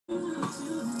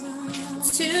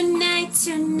Tonight,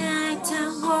 tonight, I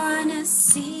wanna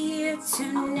see you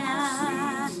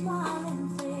tonight.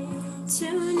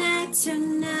 Tonight,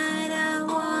 tonight, I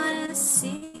wanna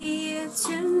see you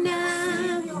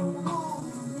tonight.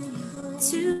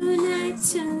 Tonight,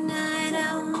 tonight,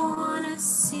 I wanna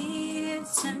see you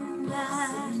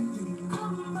tonight.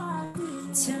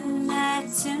 Tonight,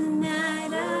 tonight,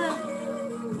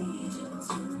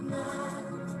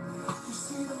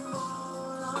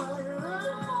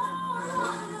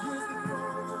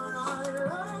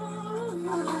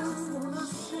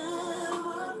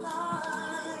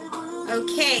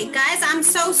 Okay, guys, I'm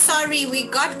so sorry we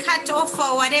got cut off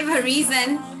for whatever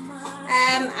reason.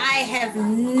 I have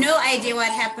no idea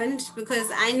what happened because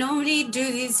I normally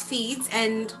do these feeds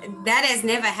and that has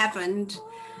never happened.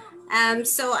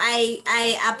 So I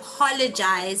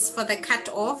apologize for the cut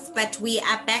off, but we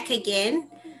are back again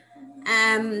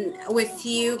with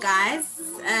you guys.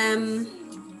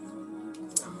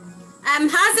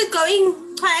 How's it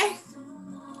going, Kai?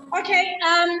 Okay,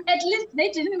 at least they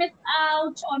didn't miss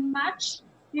out on much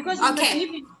because we were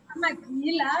giving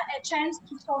Amagila a chance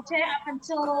to saute up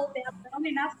until they are brown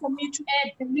enough for me to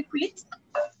add the liquids.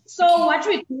 So what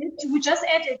we did, we just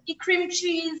added the cream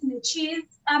cheese, the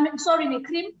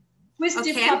cream with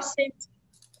the popsicle.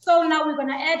 So now we're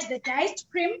gonna add the diced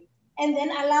cream and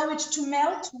then allow it to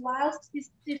melt whilst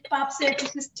the popsicle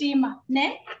to the steamer.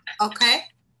 Ne? Okay.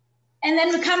 And then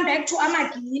we come back to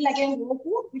Amagila again,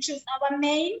 which is our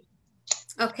main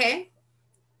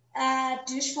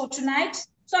dish for tonight.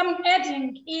 So I'm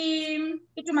adding in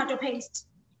tomato paste.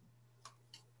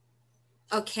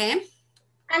 Okay.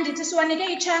 And it is one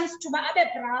a chance to be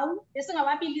brown. This is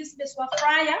our bilis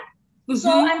fryer.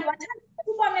 So and what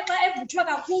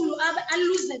I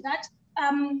lose that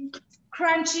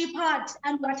crunchy part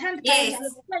and what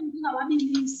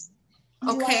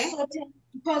okay.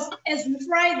 Because as we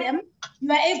fry them,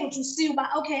 you are able to see,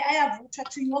 but okay, I have water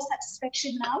to your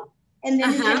satisfaction now. And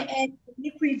then you can add the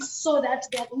liquids so that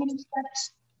they are going to start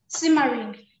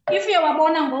simmering. If you are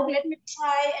born and let me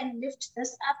try and lift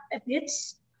this up a bit.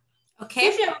 Okay.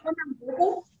 If you are born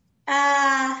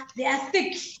and they are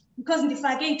thick because they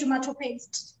are tomato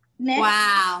paste. Next.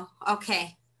 Wow.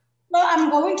 Okay. So I'm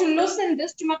going to loosen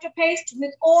this tomato paste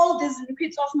with all these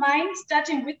liquids of mine,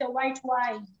 starting with the white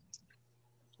wine.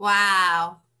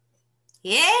 Wow.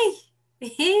 Yay.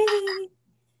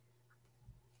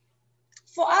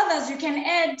 For others, you can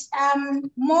add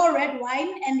more red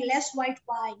wine and less white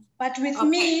wine. But with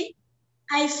me,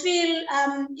 I feel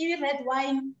even red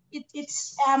wine, it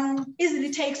easily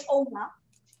takes over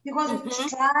because it's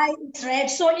dry, it's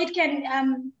red. So it can,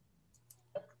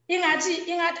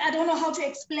 I don't know how to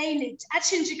explain it. I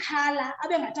change color,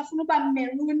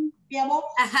 maroon,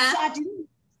 so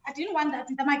I didn't want that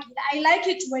with the magila. I like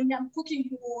it when I'm cooking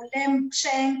your lamb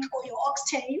shank or your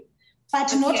oxtail,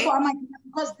 but not for magila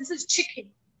because this is chicken.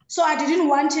 So I didn't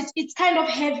want it. It's kind of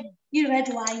heavy in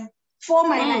red wine for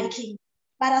my liking,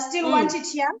 but I still want it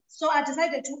here. So I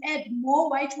decided to add more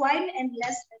white wine and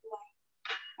less red wine.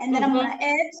 And then I'm going to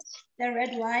add the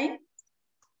red wine.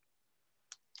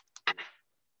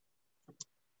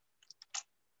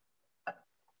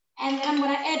 And then I'm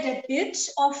going to add a bit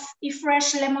of a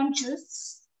fresh lemon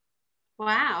juice.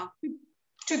 Wow.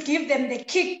 To give them the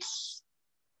kick.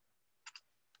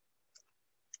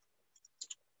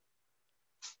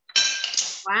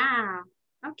 Wow.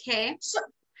 Okay. So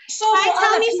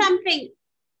tell me something.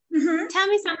 Tell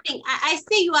me something. I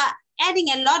see you are adding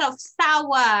a lot of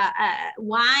sour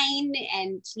wine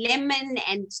and lemon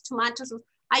and tomatoes.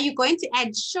 Are you going to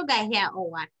add sugar here or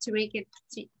what to make it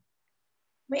sweet?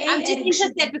 I'm just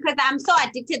interested because I'm so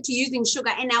addicted to using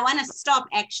sugar and I want to stop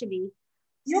actually.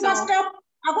 You must stop.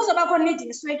 You're not going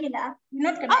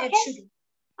to add sugar.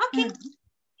 Okay.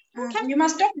 Okay. You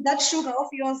must stop that sugar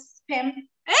of yours, Pam.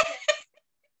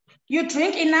 You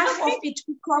drink enough of it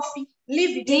with coffee.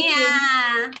 Leave it.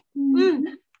 Yeah.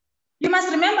 You must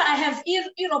remember I have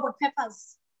robot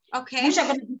peppers. Okay. Which are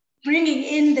going to be bringing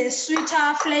in the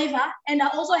sweeter flavor. And I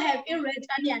also have red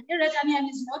onion. Red onion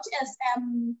is not as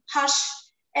harsh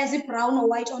as a brown or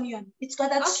white onion. It's got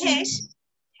that sweet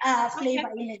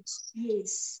flavor in it.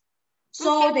 Yes.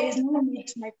 So there is no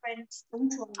need, my friends.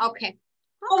 Don't worry. Okay.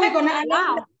 So we're going to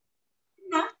allow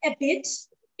a bit.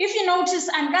 If you notice,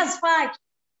 and that's fine.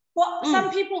 Some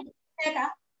people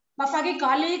bafaki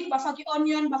garlic, bafaki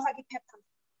onion, bafaki pepper.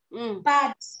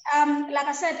 But like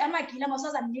I said, amagila must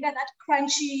that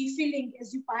crunchy feeling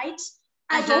as you bite.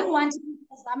 I don't want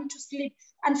them to sleep.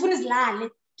 And fun is lale.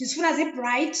 Just fun as it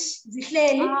bright,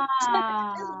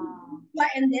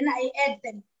 and then I add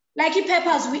them. Like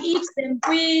peppers, we eat them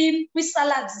with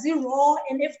salads, raw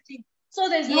and everything. So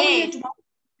there's no need to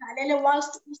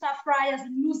whilst fry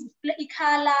lose the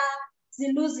color,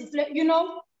 they lose the you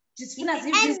know. And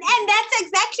that's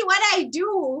exactly what I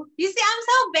do. You see, I'm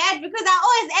so bad because I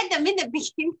always add them in the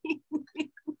beginning.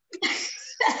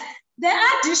 There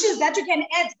are dishes that you can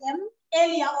add them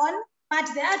earlier on,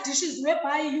 but there are dishes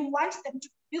whereby you want them to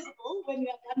be visible when you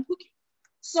are done cooking.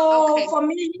 So for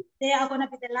me, they are going to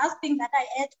be the last thing that I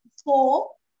add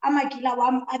before amagila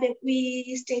wam abe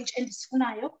kwi stage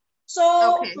endisifunayo.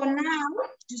 So for now,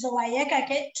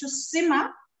 ndizowayeka to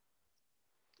simmer.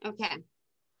 Okay.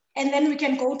 And then we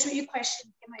can go to your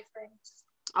question, my friends.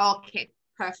 Okay,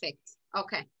 perfect.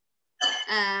 Okay.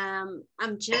 I'm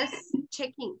just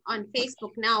checking on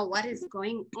Facebook now what is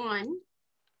going on.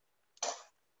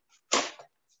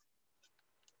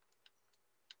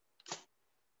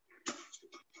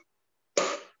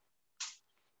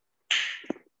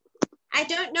 I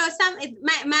don't know.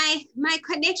 My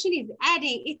connection is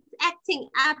it's acting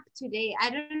up today. I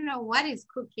don't know what is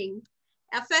cooking.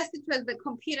 At first it was the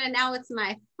computer, now it's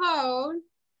my phone.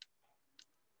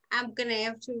 I'm gonna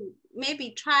have to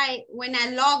maybe try when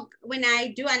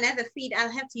I do another feed, I'll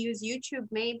have to use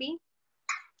YouTube maybe.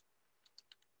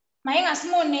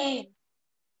 Dibona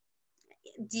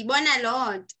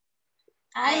Lord.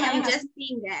 I am just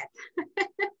seeing that.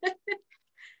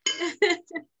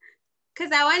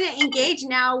 Because I want to engage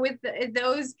now with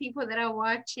those people that are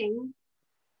watching.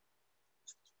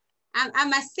 I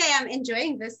must say I'm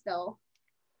enjoying this though.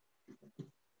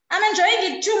 I'm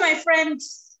enjoying it too, my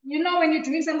friends. You know, when you're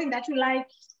doing something that you like.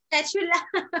 That you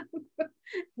love.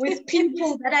 With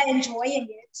people that are enjoying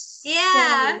it.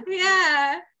 Yeah, so.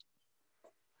 Yeah.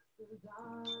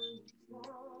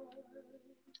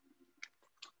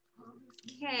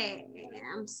 Okay,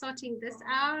 I'm sorting this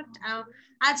out.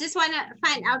 I just want to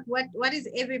find out what is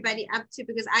everybody up to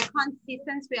because I can't see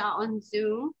since we are on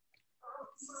Zoom.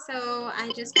 So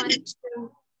I just want to.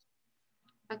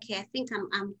 Okay, I think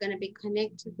I'm gonna be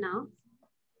connected now.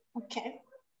 Okay.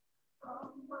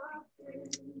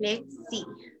 Let's see.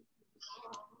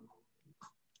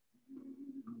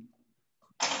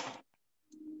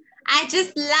 I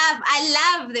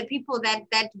love the people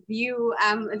that view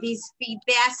these feeds.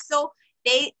 They are so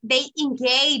they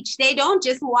engage. They don't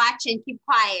just watch and keep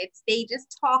quiet. They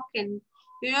just talk and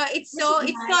you know it's so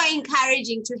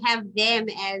encouraging to have them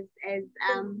as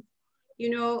you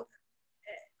know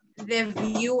the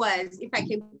viewers, if I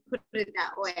can put it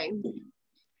that way.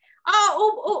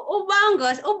 Oh, ubongo,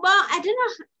 I don't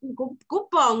know,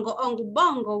 gubongo or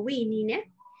gubongo Winnie, ne?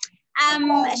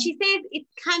 She says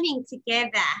it's coming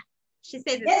together. She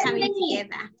says it's coming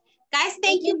together. Guys,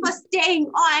 thank you for staying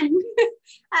on.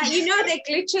 You know the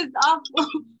glitches of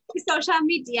social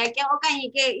media,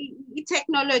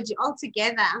 technology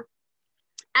altogether.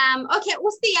 Okay,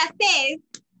 Usiya says,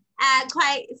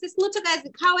 sis Ncuthukazi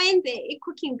kawenze a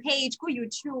cooking page go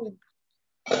YouTube.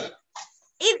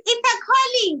 It's a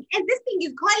calling, and this thing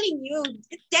is calling you.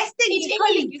 It's destiny is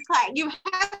calling you. You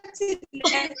have to.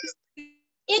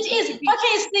 It is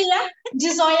okay, Sia.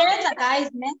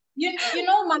 Guys, man. You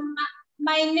know,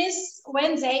 my niece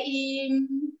went there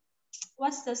in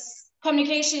what's this?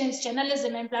 Communications,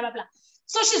 journalism, and blah blah blah.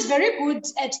 So she's very good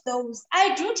at those.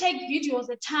 I do take videos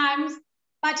at times,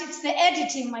 but it's the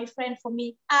editing, my friend. For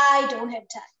me, I don't have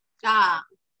time.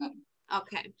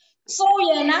 Okay. So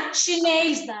yeah, she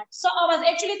nails that. So I was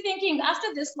actually thinking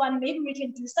after this one, maybe we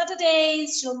can do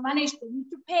Saturdays. She'll manage the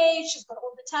YouTube page. She's got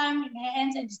all the time in her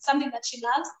hands and it's something that she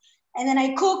loves. And then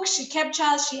I cook, she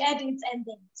captures, she edits, and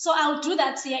then. So I'll do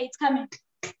that. So yeah, it's coming.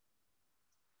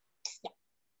 Yeah.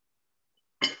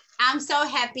 I'm so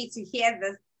happy to hear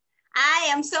this. I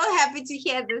am so happy to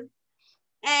hear this.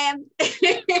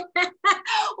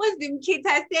 What's the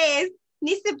Kita says?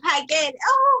 Nisi Paget.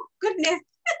 Oh, goodness.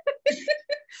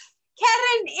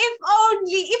 Karen, if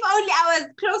only I was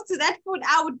close to that food,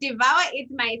 I would devour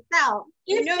it myself.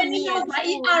 You know me.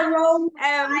 Aroma.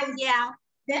 Yeah.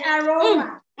 The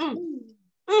aroma.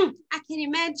 I can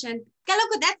imagine.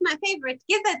 Kaloko, that's my favorite.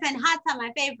 Gizzards and hearts are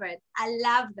my favorite. I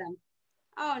love them.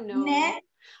 Oh no.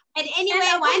 But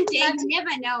anyway, one day you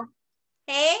never know.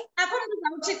 Hey?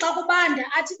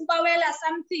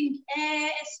 Something a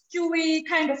stewy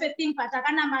kind of a thing, but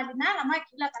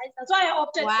that's why I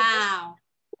opted for this.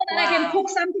 So that I can cook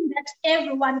something that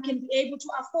everyone can be able to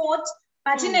afford,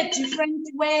 but in a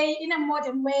different way, in a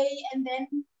modern way, and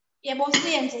then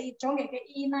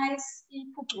nice.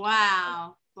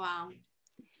 Wow.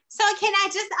 So can I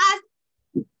just ask,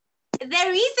 the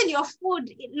reason your food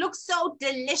looks so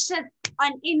delicious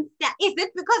on Insta, is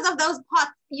it because of those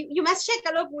pots? You must shake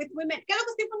a look with women. We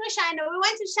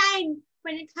want to shine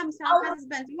when it comes to our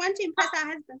husbands. We want to impress our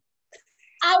husbands.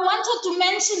 I wanted to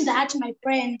mention that, my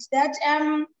friend, that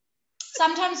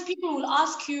sometimes people will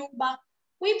ask you, but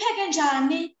we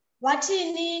njani,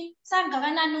 wathini,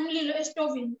 sangakanani umlilo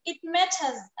estovini. It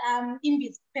matters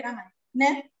imbiza opheka ngayo,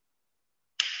 ne?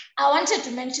 I wanted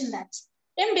to mention that.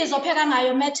 Imbiza opheka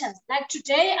ngayo matters. Like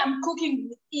today, I'm cooking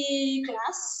with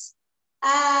e-glass,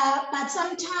 but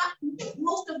sometimes,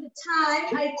 most of the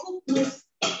time, I cook with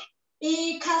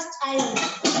cast iron,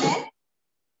 okay?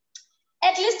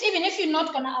 At least even if you're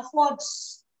not gonna afford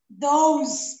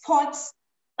those pots,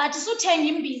 but suthenga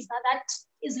imbiza that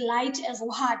is light as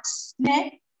uhat,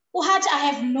 ne? Uhat, I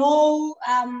have no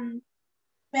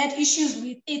bad issues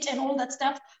with it and all that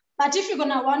stuff. But if you're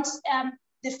gonna want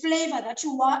the flavor that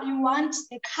you want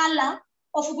the color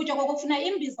of ukutya kwakufuna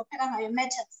imbiza opheka ngayo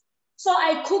matters. So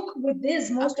I cook with this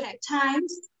most of the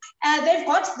times. They've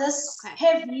got this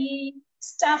heavy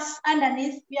stuff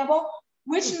underneath,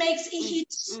 which makes it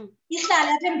heat.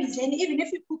 Even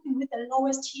if you're cooking with the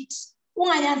lowest heat.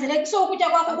 Even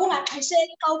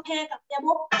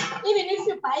if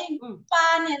you're buying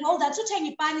pan and all that, so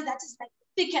tiny pan that is like the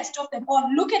thickest of them all.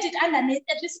 Look at it underneath.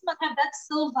 At least it must have that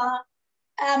silver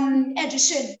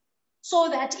addition, so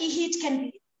that heat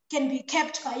can be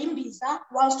kept by imbiza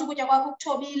whilst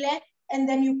tobile, and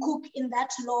then you cook in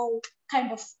that low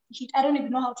kind of heat. I don't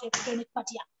even know how to explain it, but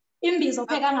yeah, imbiza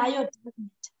opheka ngayo.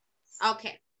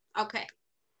 Okay. Okay.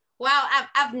 Wow,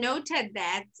 I've noted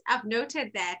that. I've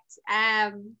noted that.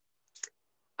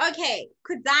 Okay,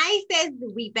 Kudai says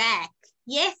we back.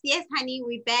 Yes, honey,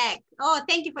 we back. Oh,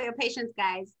 thank you for your patience,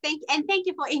 guys. Thank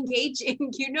you for engaging.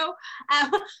 I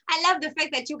love the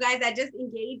fact that you guys are just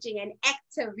engaging and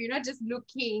active. You're not just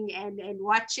looking and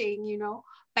watching.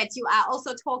 But you are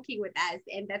also talking with us,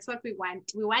 and that's what we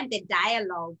want. We want the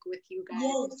dialogue with you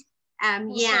guys.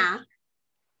 Yes. Yeah.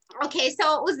 Okay,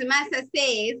 so Uzimasa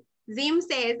says, Zim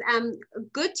says,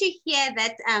 good to hear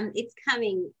that it's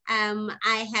coming.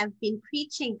 I have been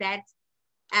preaching that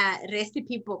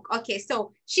recipe book. Okay,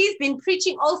 so she's been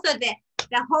preaching also the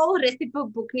whole recipe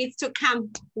book needs to come.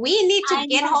 We need to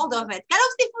get hold of it. And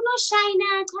shiny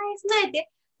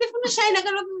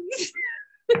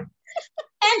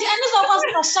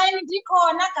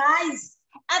guys.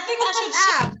 I think I should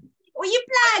will you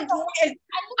plug?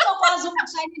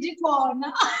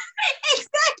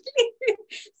 Exactly.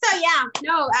 So yeah,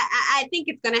 no, I think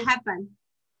it's gonna happen.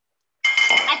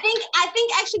 I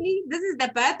think actually this is the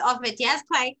birth of it. Yes,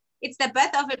 quite. It's the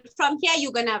birth of it. From here,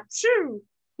 you're gonna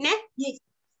ne? Yes.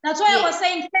 That's why I was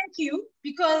saying thank you,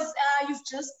 because you've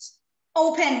just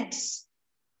opened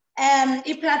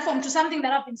a platform to something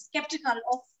that I've been skeptical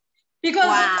of.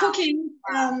 Because cooking,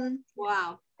 cooking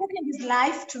is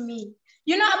life to me.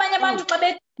 Abanye abantu xa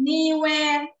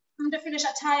beniwe, umuntu finish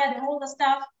tired and all the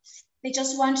stuff, they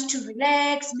just want to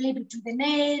relax, maybe do the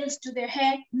nails, do their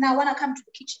hair. Now I want to come to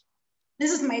the kitchen.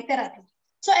 This is my therapy.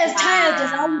 So as tired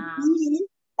as I would be,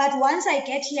 but once I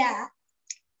get here,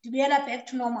 to be back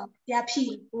to normal, they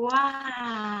appeal.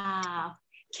 Wow.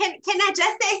 Can I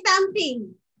just say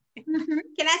something? Mm-hmm.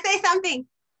 Can I say something?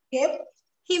 Yep.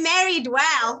 He married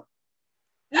well.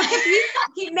 Look at me.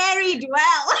 He married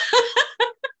well.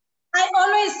 I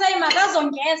always say, my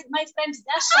friends,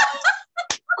 they're short.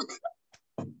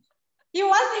 He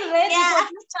wasn't ready for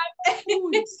this type of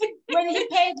food when he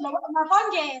paid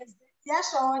Magonges. They're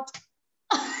short.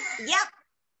 Yep.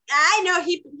 I know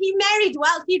he married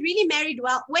well. He really married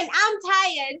well. When I'm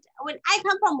tired, when I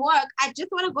come from work, I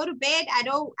just want to go to bed. I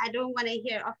don't want to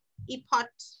hear of e-pot,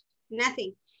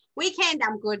 nothing. Weekend,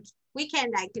 I'm good.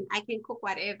 Weekend, I can cook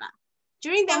whatever.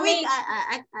 During the week,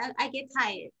 I get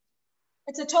tired.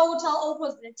 It's a total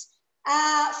opposite.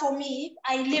 For me,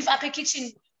 I live up a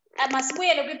kitchen. I must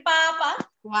wear a bit papa.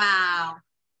 Wow.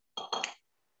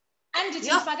 And it's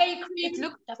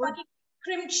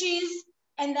cream cheese,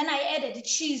 and then I added the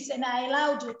cheese and I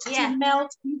allowed it to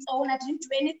melt its own. I didn't do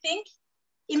anything.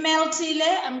 It melted.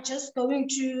 I'm just going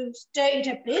to stir it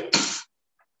a bit.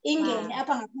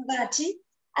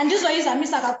 And this one is a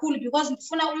miss cool because it's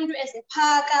fun as a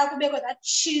park. I'll be with that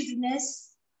cheesiness.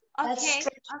 Okay.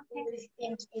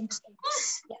 And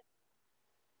yeah.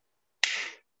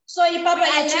 So if Papa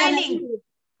is learning,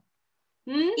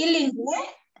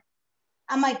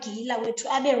 Amagila to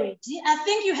Aberedi. I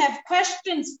think you have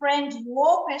questions, friend.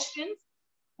 Your questions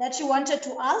that you wanted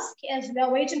to ask as we are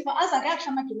waiting for us.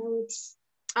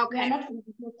 Okay.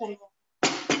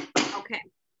 Okay.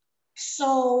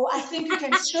 So I think you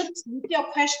can shoot with your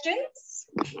questions.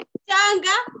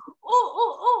 Janga.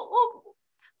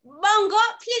 Bongo,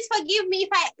 please forgive me if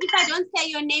I don't say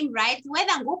your name right.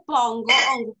 Whether go Bongo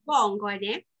or Bongo,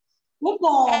 ne?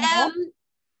 Ubongo.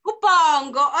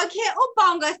 Ubongo. Okay,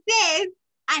 Ubongo says,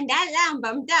 andalamba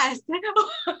mntase.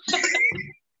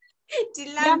 At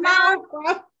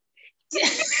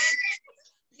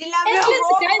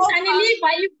least guys, aniliva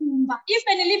ivumba. If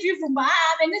aniliva ivumba,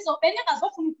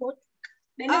 beningazofuna ugoduka.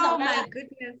 Oh my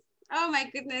goodness. Oh my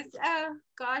goodness. Oh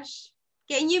gosh.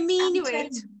 Can you mean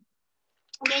it?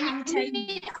 Okay,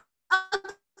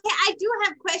 I do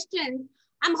have questions.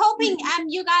 I'm hoping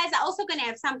you guys are also gonna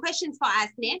have some questions for us,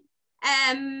 ne?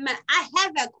 I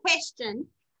have a question.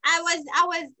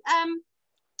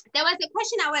 There was a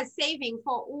question I was saving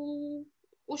for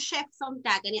Chef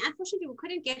Somdag, and unfortunately we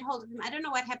couldn't get hold of him. I don't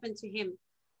know what happened to him.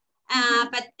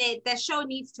 But the show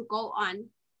needs to go on.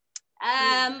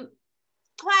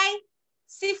 Why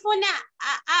Sifuna,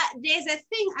 there's a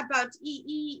thing about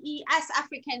us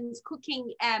Africans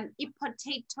cooking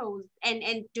potatoes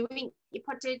and doing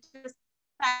potato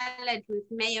salad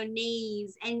with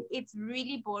mayonnaise, and it's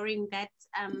really boring, that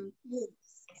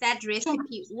that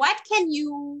recipe. What can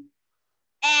you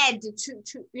add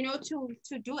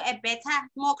to do a better,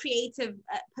 more creative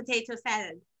potato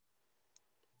salad?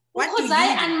 What do you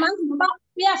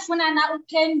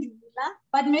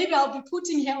but maybe I'll be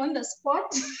putting her on the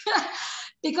spot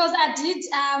because I did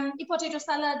a potato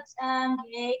salad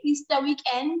Easter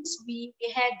weekend. We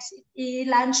had a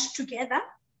lunch together.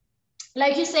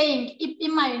 Like you're saying,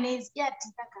 in mayonnaise, yeah,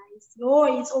 guys,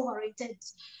 it's overrated.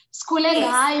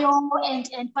 Yes.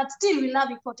 And but still we love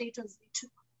potatoes too.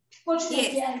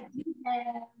 Fortunately, yes. I did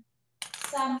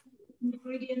some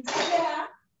ingredients here.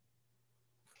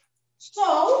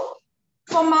 So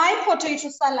for my potato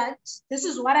salad, this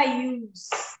is what I use.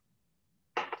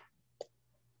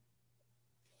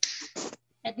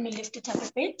 Let me lift it up a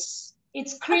bit.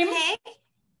 It's cream. Okay.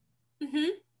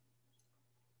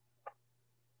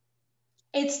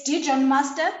 It's Dijon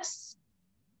mustard.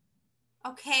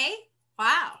 Okay.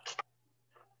 Wow.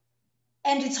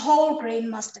 And it's whole grain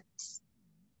mustard.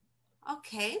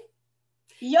 Okay.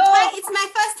 It's my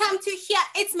first time to hear.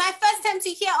 It's my first time to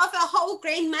hear of a whole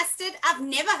grain mustard. I've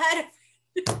never heard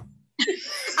of.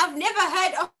 I've never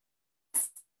heard of.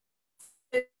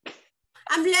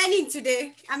 I'm learning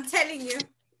today. I'm telling you.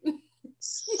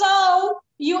 So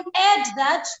you add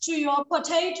that to your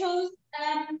potatoes.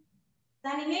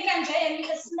 Then you make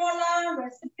a smaller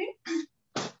recipe.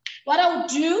 What I would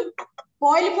do,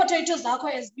 boil potatoes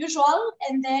as usual,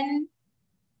 and then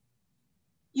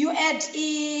you add,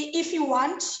 if you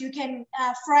want, you can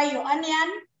fry your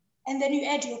onion, and then you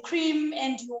add your cream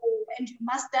and your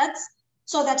mustards,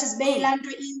 so that is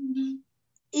beilanto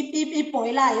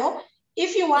boilayo.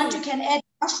 If you want, you can add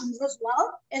mushrooms as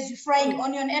well. As you fry the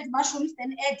onion, add mushrooms,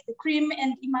 then add the cream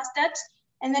and the mustard,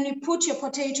 and then you put your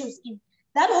potatoes in.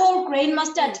 That whole grain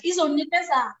mustard is on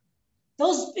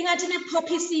those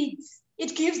poppy seeds.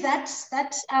 It gives that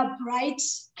bright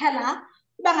color.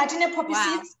 Poppy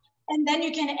seeds. And then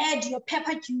you can add your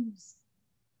pepper juice.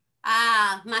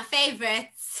 Ah, my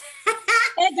favorites.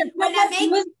 Add the pepper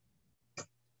juice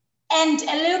and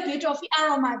a little bit of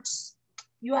aromat.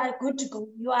 You are good to go.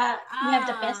 You have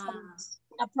the best ones.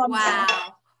 I promise.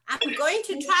 Wow. I'm going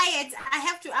to try it.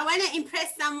 I want to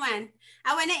impress someone.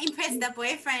 I want to impress the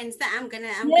boyfriend, so I'm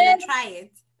gonna try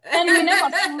it. And we never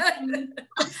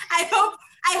I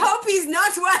hope he's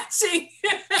not watching.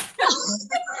 Because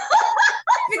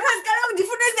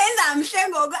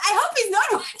I hope he's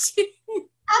not watching.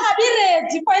 I'll be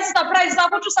ready for a surprise. I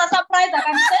want to surprise. I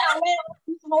can stay away of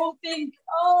this whole thing.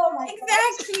 Oh my God.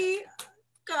 Exactly.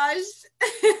 Gosh.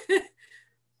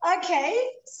 Okay,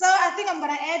 so I think I'm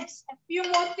gonna add a few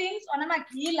more things on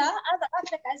magila. Other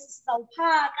guys is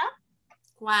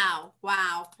Wow.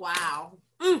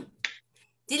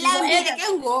 They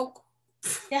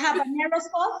have habanero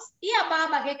sauce.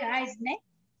 Guys, ne?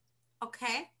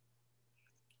 Okay.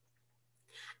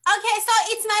 Okay, so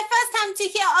it's my first time to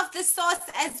hear of the sauce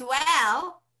as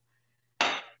well.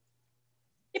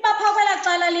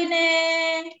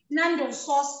 Nando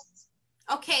sauce.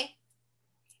 Okay.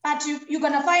 But you're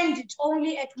gonna find it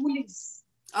only at Woolies.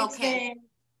 Okay. It's the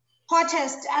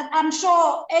hottest. I'm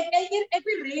sure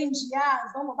every range,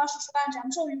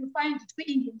 I'm sure you'll find it in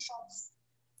Indian shops.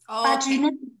 Oh, but you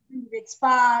know it's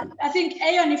but I think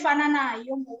Ayonifanana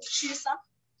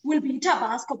will be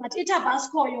Tabasco, but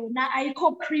Tabasco I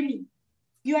call creamy.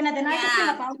 You know the nice thing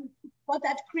about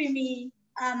that creamy,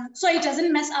 so it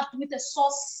doesn't mess up with the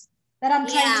sauce that I'm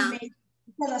trying to make,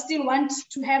 because I still want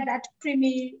to have that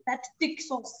creamy, that thick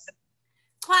sauce.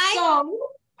 Quite. So,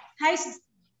 hi sister.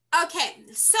 Okay,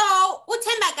 so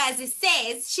Ncuthukazi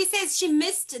says she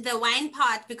missed the wine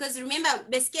part, because remember,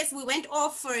 Beskes, we went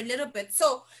off for a little bit.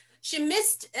 So she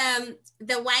missed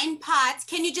the wine part.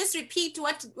 Can you just repeat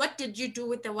what did you do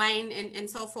with the wine and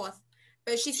so forth?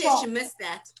 She says she missed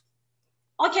that.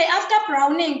 Okay, after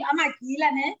browning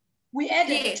amagila ne, we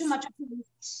added Yes. tomato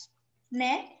paste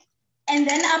ne, and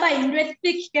then aba into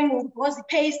thick because the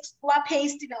paste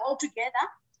pasted all together,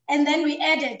 and then we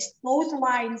added both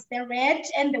wines, the red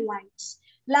and the white.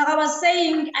 Like I was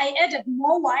saying, I added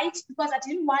more white because I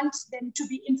didn't want them to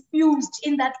be infused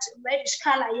in that reddish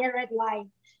color, red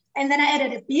wine. And then I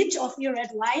added a bit of your red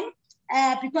wine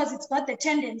because it's got the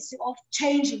tendency of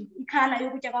changing the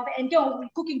color. And we're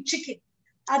cooking chicken.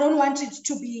 I don't want it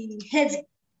to be heavy.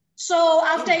 So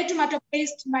after tomato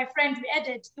paste, my friend, we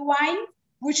added the wine,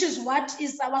 which is what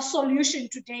is our solution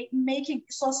today, making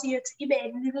the sauce here to be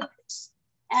a little bit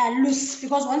loose,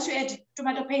 because once you add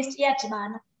tomato paste,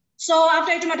 so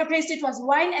after tomato paste, it was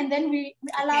wine, and then we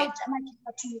allowed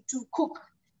to cook.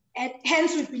 And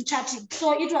hence, we've been chatting.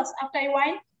 So it was after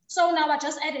wine. So now I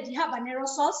just added the habanero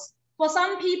sauce. For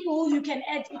some people, you can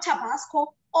add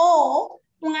Tabasco, or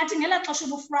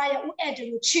fryer, add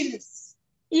your chilies.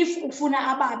 If ufuna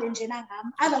ababe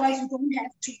njenangam, otherwise you don't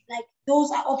have to. Like, those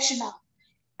are optional.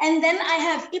 And then I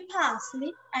have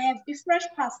parsley. I have the fresh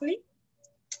parsley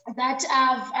that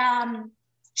I've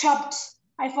chopped.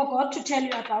 I forgot to tell you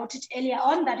about it earlier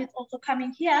on, that it's also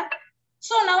coming here.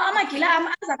 So now my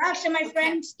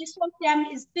friend, this one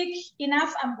is thick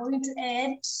enough. I'm going to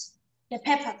add the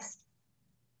peppers.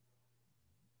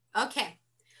 Okay.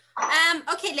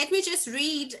 Okay, let me just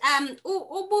read.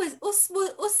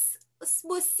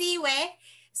 Sbusiwe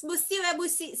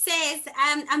says,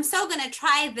 I'm so gonna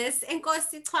try this.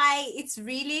 Nkosi try, it's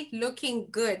really looking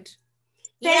good.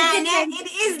 It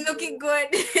is looking good.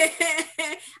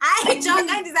 I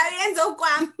jonga ndizayenza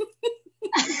okwam.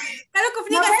 Kaloku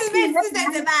kufuneka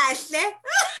sibenze bahle.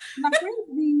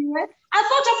 I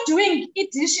thought of doing a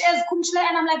dish as kumshla,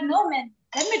 and I'm like, no man,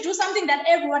 let me do something that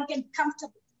everyone can be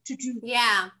comfortable to do.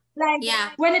 Yeah. Like,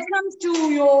 when it comes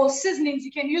to your seasonings,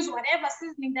 you can use whatever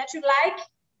seasoning that you like,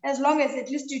 as long as at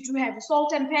least you do have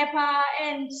salt and pepper,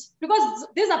 and because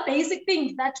these are basic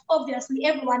things that obviously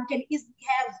everyone can easily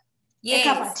have.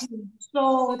 Yes.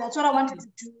 So that's what I wanted to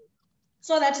do.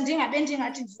 So that ndingathi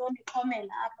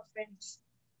ndizoniqhomela apha, friends.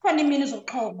 Khona imini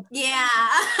zoqhoma. Yeah.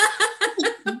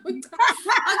 Okay,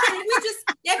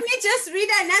 let me just read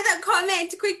another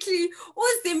comment quickly.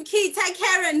 Uzimkita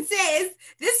Karen says,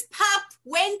 this pup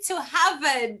went to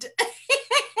Harvard.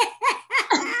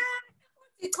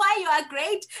 It's why you are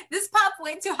great. This pup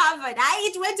went to Harvard.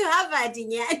 It went to Harvard.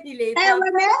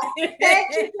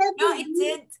 No, it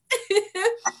did.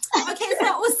 Okay,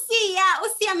 so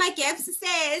Usia Magaps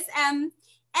says,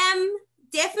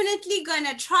 definitely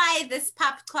gonna try this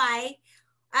pup try.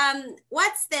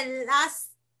 What's the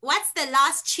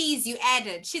last cheese you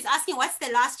added? She's asking, what's the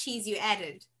last cheese you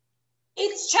added?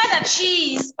 It's cheddar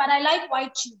cheese, but I like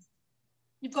white cheese.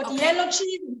 You've got yellow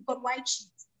cheese and you've got white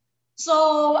cheese.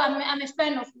 So I'm a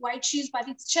fan of white cheese, but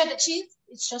it's cheddar cheese.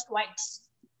 It's just white.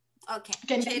 Okay. You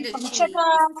can get it from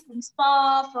Cheddar, from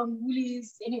Spar, from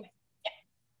Woolies, anyway.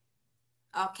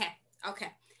 Yeah. Okay.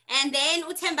 And then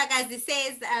Ncuthukazi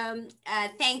says,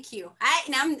 thank you.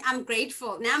 I'm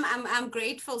grateful. Now I'm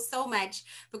grateful so much,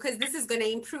 because this is going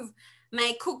to improve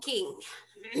my cooking.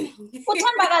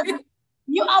 Ncuthukazi,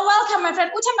 you are welcome, my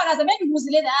friend. Ncuthukazi, maybe you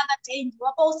the other day, you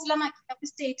were posting my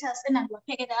status and I was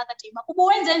the other day.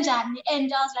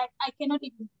 And I was like, I cannot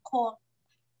even call.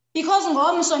 Because you're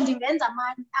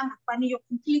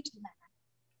completely.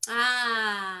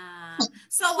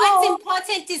 So what's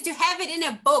important is to have it in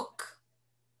a book.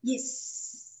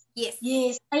 Yes.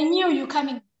 Yes. I knew you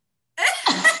coming.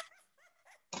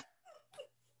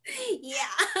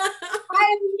 Yeah.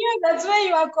 I knew that's where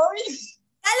you are going.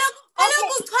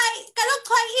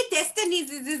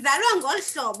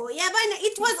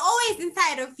 It was always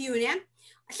inside of you, yeah?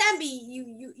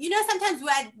 You know, sometimes we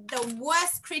are the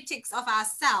worst critics of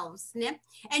ourselves, yeah?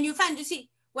 And you find, you see,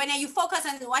 when you focus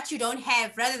on what you don't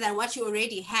have rather than what you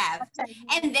already have.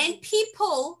 And then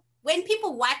when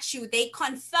people watch you, they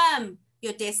confirm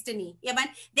your destiny. Yeah, but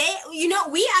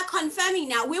we are confirming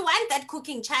now. We want that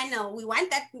cooking channel. We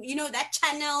want that, that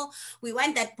channel. We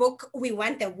want that book. We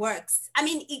want the works. I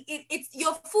mean, it's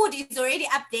your food is already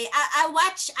up there.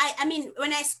 I mean,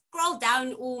 when I scroll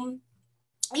down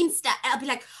Insta, I'll be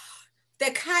like,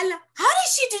 the color, how did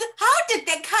she do that? How did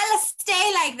the color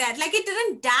stay like that? Like, it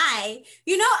didn't die.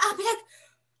 I'll be like,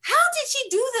 how did she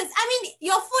do this? I mean,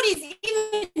 your food is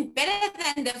even better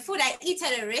than the food I eat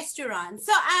at a restaurant.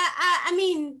 So, I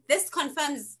mean, this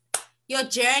confirms your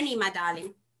journey, my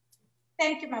darling.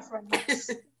 Thank you, my friend.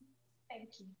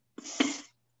 Thank you.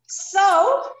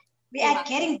 So, we are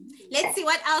getting... Let's see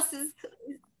what else is...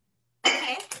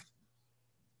 Okay.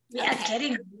 We are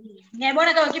getting... Yeah, I want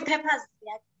to go give peppers.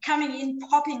 They are coming in,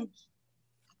 popping.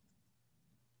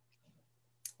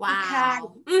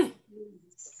 Wow.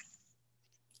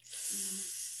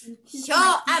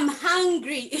 Sure, I'm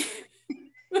hungry.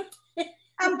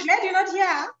 I'm glad you're not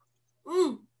here.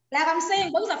 Like I'm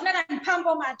saying, those are flat and pump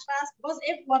on my trust because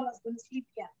everyone was going to sleep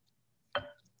here.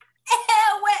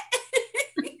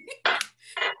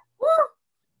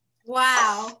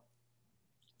 Wow.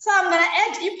 So I'm going to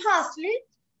add parsley.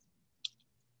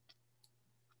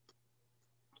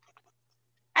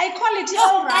 I call it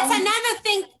all round. That's another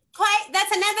thing.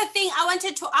 That's another thing I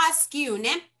wanted to ask you,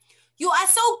 ne? You are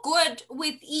so good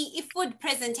with food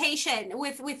presentation,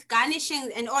 with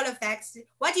garnishing and all of that.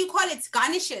 What do you call it?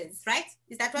 Garnishes, right?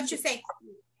 Is that what you say?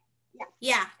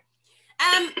 Yeah.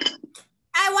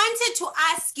 I wanted to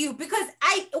ask you because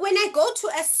when I go to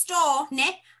a store,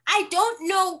 ne, I don't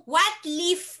know what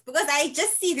leaf, because I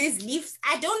just see these leaves.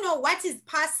 I don't know what is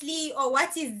parsley or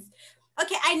what is.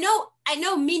 Okay, I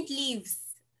know mint leaves.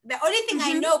 The only thing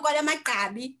I know,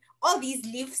 all these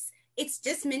leaves, it's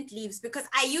just mint leaves because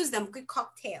I use them with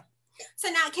cocktail. So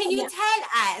now, can you tell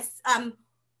us,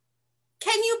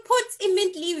 can you put in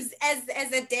mint leaves as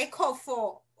a decor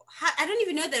for, I don't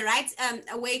even know the right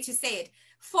way to say it,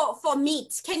 for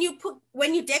meat? Can you put,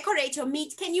 when you decorate your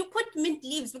meat, can you put mint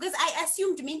leaves? Because I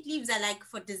assumed mint leaves are like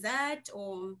for dessert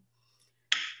or,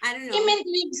 I don't know. In mint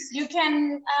leaves, you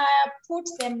can put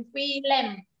them with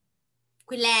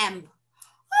lamb.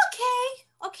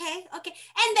 Okay.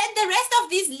 And then the rest of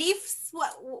these leaves,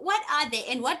 what are they,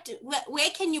 and where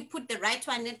can you put the right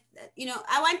one? You know,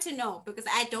 I want to know because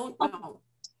I don't know.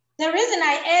 The reason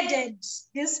I added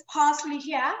this parsley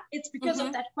here, it's because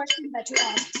of that question that you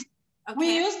asked. Okay.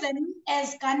 We use them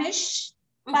as garnish,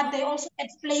 but they also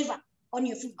add flavor on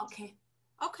your food. Okay.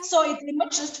 So it's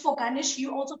not just for garnish,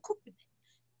 you also cook with it.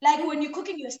 Like when you're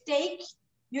cooking your steak,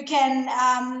 you can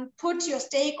put your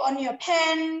steak on your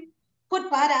pan, put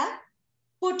butter,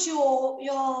 put your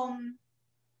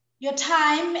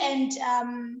thyme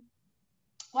and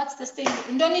what's the thing?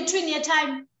 You don't need to in your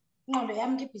thyme. No, I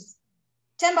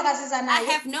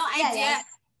have no idea. Yeah.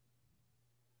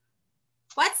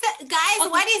 What's the, guys,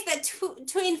 what is the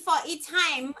twin for each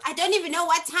time? I don't even know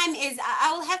what time is.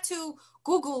 I will have to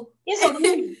Google.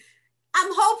 I'm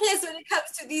hopeless when it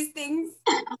comes to these things.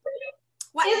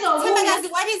 What is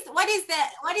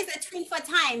the twin for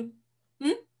time?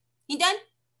 You done?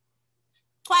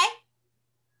 Why?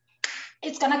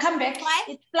 It's gonna come back. Why?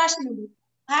 It's flashing.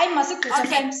 Hi,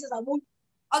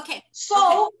 Okay. So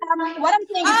what I'm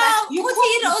saying is that you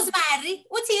rosemary.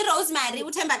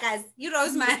 You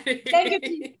rosemary. Thank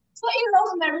you. So in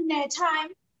rosemary time,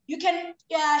 you can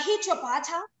heat your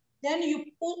butter, then you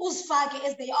uzfake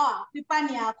as they are,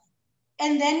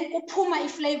 and then upuma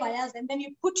flavor, and then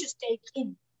you put your steak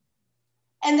in.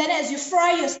 And then as you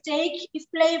fry your steak, the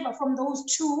flavor from those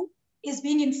two is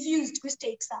being infused with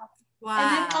steak sauce. Wow.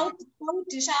 And then out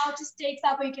dish out steak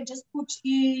sauce, you can just put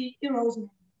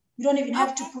rosemary. You don't even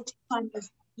have to put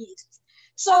onions.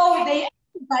 So they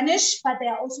garnish, but they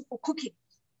are also for cooking.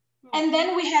 And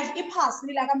then we have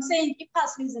parsley. Like I'm saying,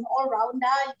 parsley is an all-rounder.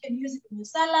 You can use it in your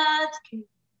salad, you can use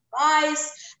it in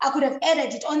rice. I could have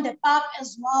added it on the back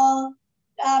as well.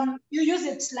 You use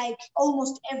it like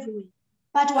almost everywhere.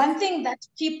 But one thing that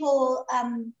people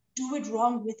do it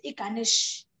wrong with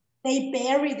garnish, they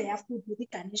bury their food with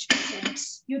garnish.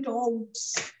 You don't.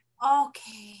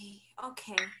 Okay.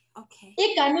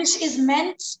 Garnish is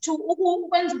meant to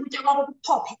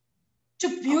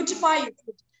beautify your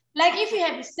food. Like if you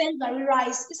have a savory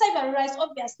rice,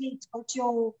 obviously it's got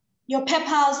your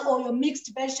peppers or your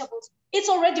mixed vegetables. It's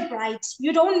already bright.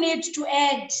 You don't need to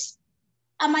add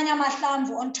amanya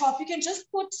mahlamvu on top. You can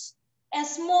just put a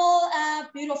small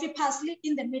bit of parsley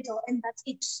in the middle, and that's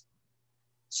it.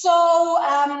 So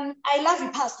I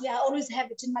love parsley. I always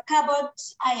have it in my cupboard.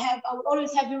 I would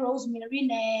always have your rosemary,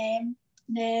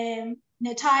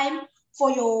 thyme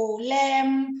for your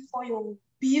lamb, for your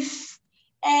beef.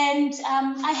 And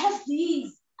I have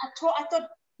these. I thought,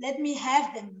 let me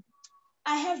have them.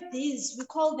 I have these. We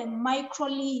call them micro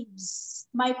leaves,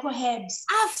 micro herbs.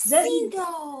 I've seen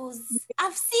those,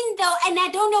 and I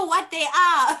don't know what they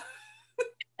are.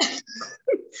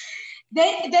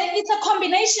 It's a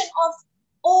combination of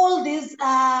all these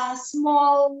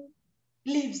small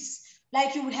leaves.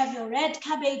 Like you would have your red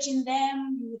cabbage in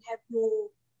them. You would have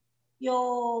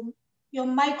your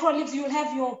micro leaves. You will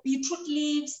have your beetroot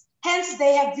leaves. Hence,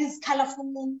 they have these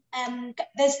colorful.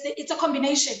 It's a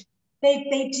combination.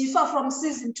 They differ from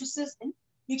season to season.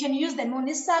 You can use them on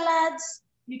your salads.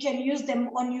 You can use them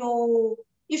on your.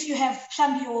 If you have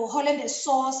your Hollandaise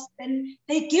sauce, then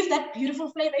they give that beautiful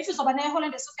flavor. If you have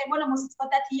Hollandaise sauce, it's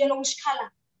got that yellowish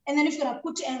color. And then if you're gonna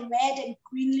put a red and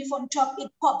green leaf on top,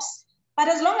 it pops. but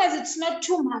as long as it's not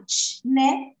too much,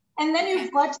 ne? And then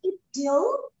you've got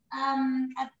dill.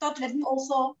 I thought let me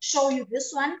also show you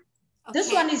this one. Okay.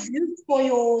 This one is used for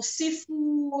your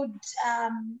seafood,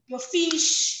 your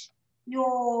fish,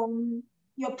 your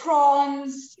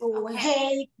prawns, your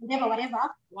hay, whatever.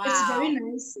 Wow. It's very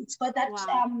nice. It's got that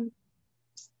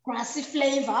grassy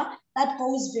flavor that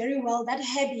goes very well, that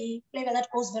heavy flavor that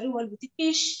goes very well with the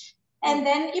fish. And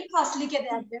then parsley, there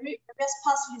are the best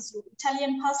parsley, your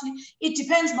Italian parsley. It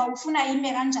depends about ufuna ime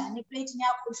kanjani plate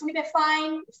yakho. Ufuna ibe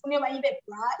fine, ufuna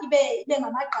ibe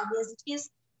ngamagqabi as it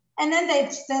is. And then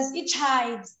there's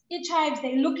chives. Chives,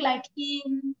 they look like a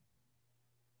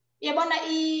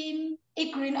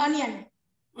green onion.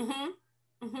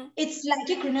 It's like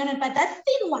a green onion, but that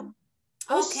thin one.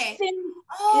 Okay. Thin,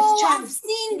 I've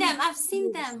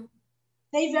seen them.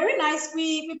 They're very nice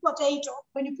with potato.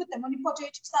 When you put them on the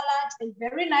potato salad, they're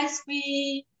very nice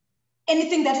with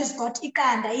anything that has got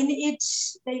ikanda in it.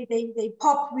 They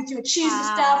pop with your cheesy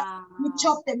stuff. You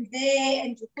chop them there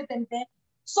and you put them there.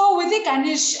 So with the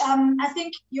garnish, I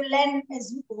think you learn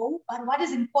as you go. But what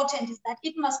is important is that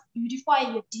it must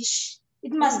beautify your dish.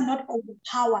 It must not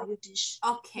overpower your dish.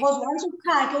 Okay. Because once you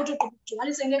go to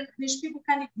garnish, people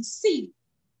can't even see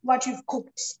what you've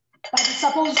cooked. But it's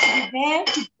supposed to be there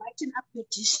to brighten up your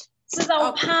dish.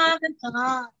 Oh,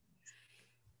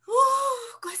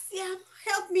 Kosia,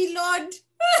 help me, Lord.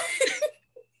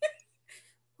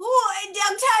 Oh, I'm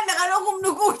tired of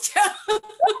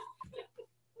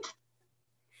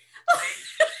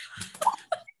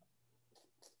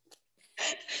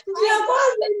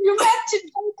you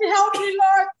mentioned to help me,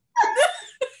 Lord.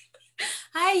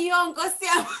 Hi, young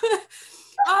Kosia.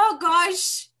 Oh,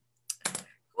 gosh.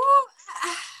 Oh,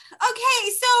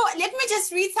 okay, so let me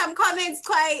just read some comments.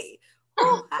 Quite,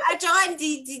 I joined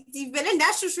the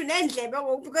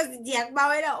because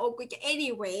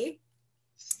anyway,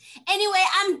 I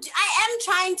am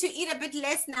trying to eat a bit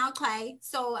less now, Kai.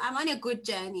 So I'm on a good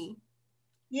journey.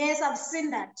 Yes, I've seen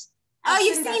that.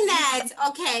 You've seen that?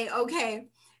 Okay.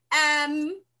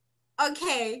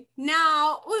 Okay.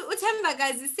 Now,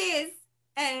 Ncuthukazi says,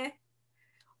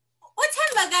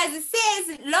 Ncuthukazi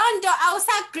says, Londo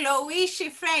awusaglowishi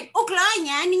friend. Uglowa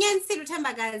nyani nyanisile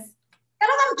Ncuthukazi.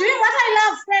 I'm doing what I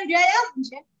love, friend. Uyayazi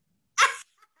nje.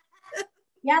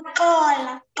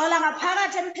 Yaxola. Xola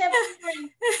ngaphakathi emphefumulweni.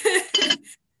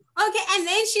 Okay, and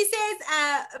then she says,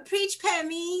 preach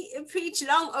Pemi, preach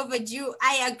long overdue.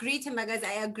 I agree, Ncuthukazi,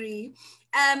 I agree.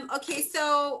 Okay,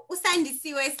 so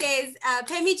Usandisiwe says,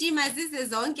 Pemi G mazise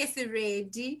zonke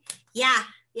ready. Yeah,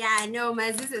 no,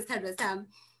 mazise sithandwa sami.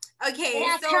 Okay,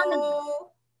 yeah,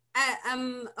 so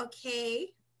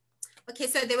okay,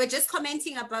 so they were just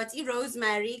commenting about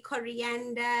rosemary,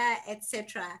 coriander,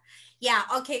 etc. Yeah,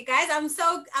 okay, guys, I'm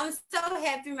so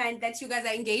happy, man, that you guys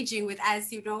are engaging with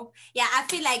us. Yeah, I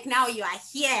feel like now you are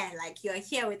here, like you're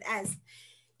here with us.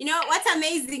 What's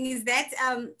amazing is that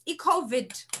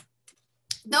COVID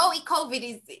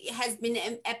has been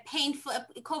a painful,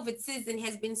 COVID season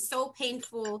has been so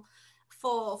painful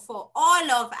for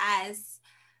all of us.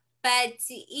 But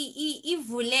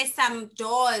ivule some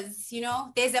doors,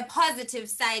 there's a positive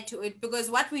side to it, because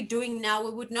what we're doing now, we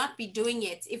would not be doing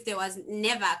it if there was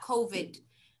never COVID.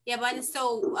 Yeah, but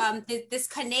so this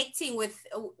connecting with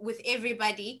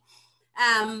everybody,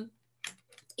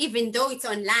 even though it's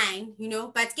online,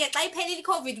 but get like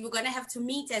COVID, we're gonna have to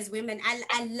meet as women.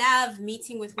 I love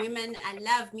meeting with women. I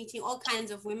love meeting all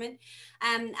kinds of women.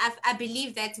 I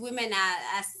believe that women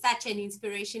are such an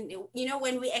inspiration.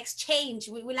 When we exchange,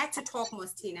 we like to talk,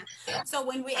 Mostina. So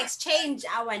when we exchange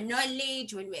our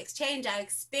knowledge, when we exchange our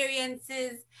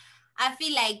experiences, I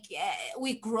feel like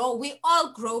we grow. We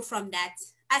all grow from that.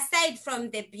 Aside from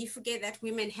the beefugate that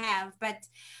women have, but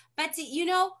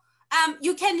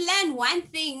you can learn one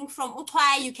thing from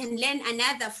Utwai, you can learn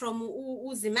another from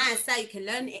Uzimasa, you can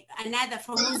learn another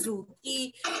from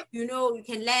Uzuki, you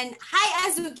can learn, hi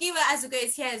Azukiwa, Azuka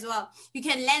is here as well. You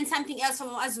can learn something else from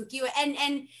Azukiwa,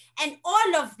 and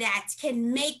all of that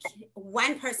can make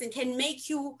one person, can make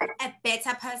you a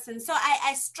better person. So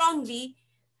I strongly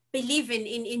believe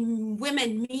in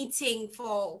women meeting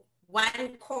for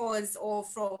one cause or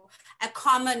for a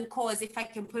common cause, if I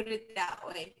can put it that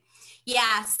way.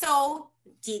 Yeah, so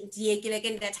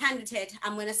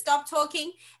I'm going to stop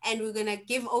talking and we're going to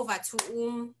give over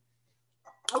to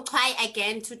Ukpai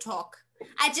again to talk.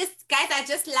 I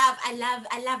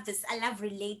love this. I love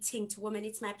relating to women.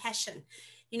 It's my passion.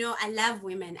 I love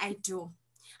women. I do.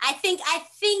 I think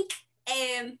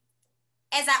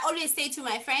as I always say to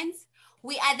my friends,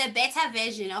 we are the better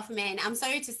version of men. I'm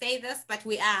sorry to say this, but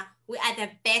we are the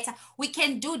better. We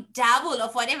can do double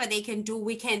of whatever they can do.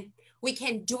 We can We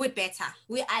can do it better.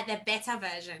 We are the better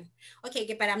version.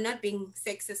 Okay, but I'm not being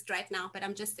sexist right now, but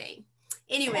I'm just saying.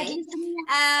 Anyway, you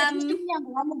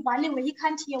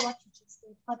can't hear what you just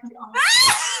said, but we are.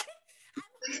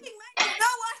 I'm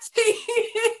not watching.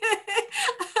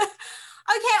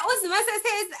 Okay, uZimasa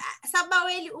says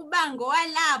sabaweli ubango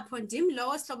walapho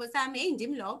ndimlo sihlobo sami hey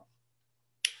ndimlo.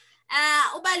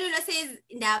 Ubalula says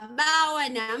ndabawa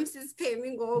nami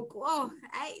sisiphemi ngoku. Oh,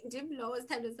 hayi ndimlo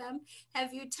sithando sami.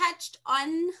 Have you touched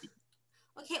on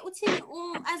Okay, uthi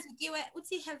azukiwe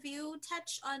uthi have you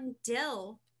touched on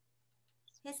dill?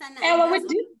 Yes,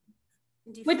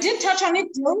 we did touch on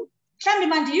it, dill. Mhlambi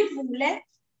mandiyivule.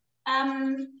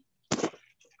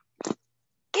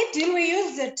 Dill, we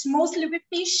use it mostly with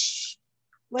fish.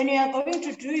 When you are going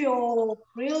to do your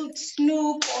grilled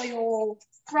snook or your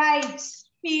fried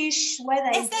fish, whether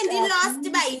it's I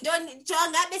don't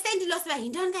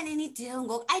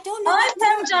know.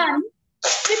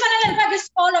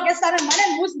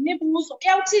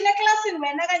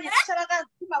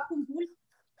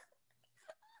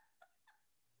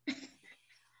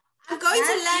 I'm going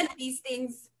to learn these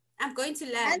things. I'm going to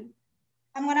learn.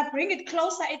 I'm going to bring it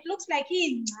closer. It looks like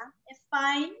it's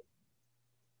fine.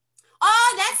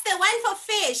 Oh, that's the one for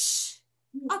fish.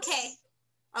 Yes.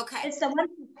 Okay. It's the one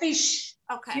for fish.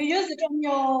 Okay. You use it on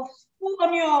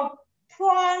your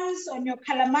prawns, on your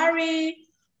calamari,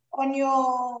 on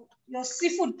your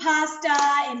seafood pasta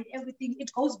and everything.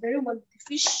 It goes very well with the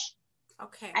fish.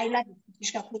 Okay. I like the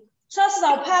fish. So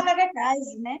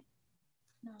guys,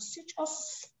 now switch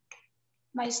off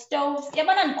my stove.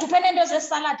 Salad,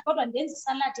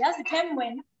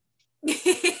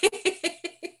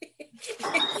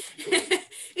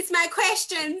 it's my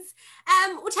questions.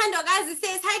 Uthandokazi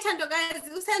says, hi Thandokazi.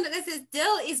 Uthandokazi says,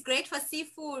 dill is great for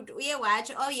seafood. We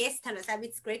watch. Oh yes, Thandokazi,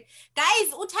 it's great.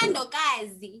 Guys,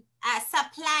 Uthandokazi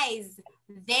supplies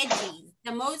veggies,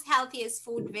 the most healthiest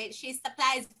food. She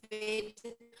supplies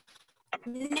veggies.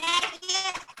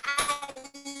 I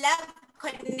love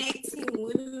connecting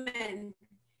women.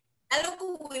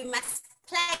 We must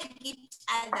plug each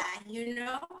other, you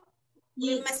know?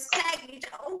 Yes. We must plug each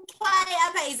other.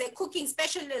 Kwayaba is a cooking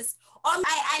specialist.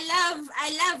 I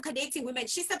love connecting women.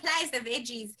 She supplies the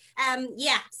veggies.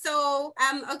 Yeah, so,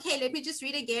 okay, let me just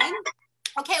read again.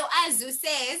 Okay, Azu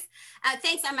says,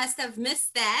 thanks, I must have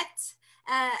missed that.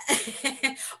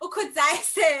 Ncuthukazi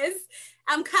says,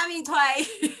 I'm coming, Toy.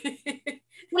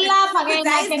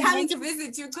 Ncuthukazi is coming to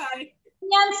visit you, Toy.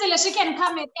 She can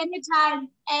come at any time.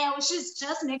 She's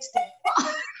just next door.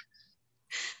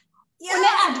 Yeah,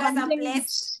 those are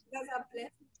blessed.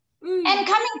 And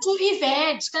coming to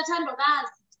veg,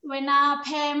 when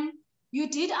Pam, you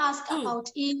did ask about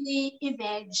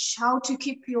veg, how to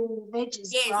keep your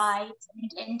veggies right,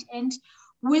 and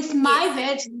with my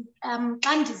veg,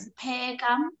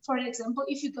 for example,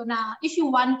 if you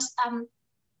want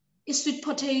a sweet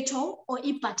potato or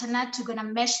a butternut, you're gonna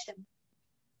mash them.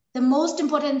 The most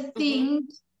important thing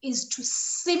is to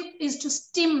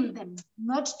steam them,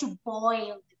 not to boil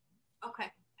them. Okay.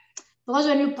 Because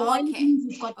when you boil them,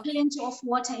 you've got plenty of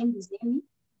water in the zemi.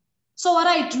 So what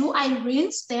I do, I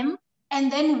rinse them,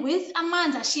 and then with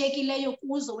amanzi ashiyekileyo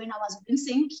kuzo when I was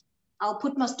rinsing, I'll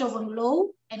put my stove on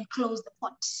low and close the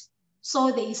pot.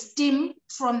 So they steam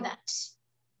from that.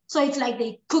 So it's like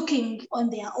they're cooking on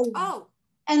their own. Oh.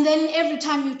 And then every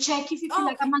time you check, if you feel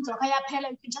like amanzi akayaphela,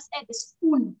 you can just add a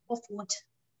spoon of water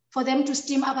for them to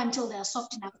steam up until they are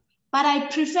soft enough. But I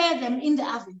prefer them in the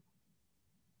oven.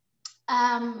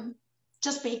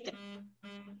 Just bake them.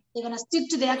 They're gonna stick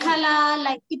to their color,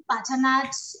 like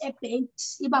butternut,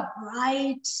 baked,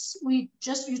 bright. You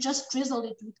just drizzle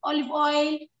it with olive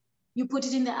oil. You put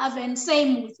it in the oven.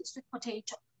 Same with sweet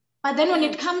potato. But then when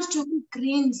it comes to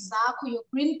greens, your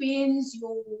green beans,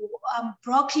 your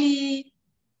broccoli,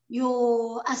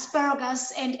 your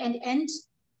asparagus, and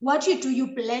what you do, you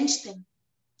blanch them.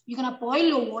 You're gonna boil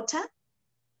your water.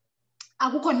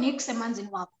 Akukho nix emanzini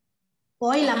wakho.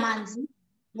 Boil amanzi.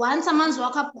 Once amanzi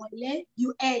wakho boil,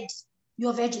 you add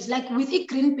your veggies. Like with the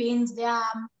green beans, they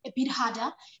are a bit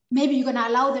harder. Maybe you're gonna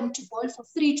allow them to boil for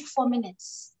 3 to 4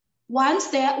 minutes.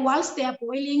 Whilst they are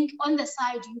boiling, on the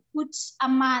side you put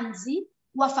amanzi,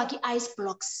 wafaki ice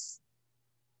blocks.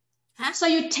 Huh? So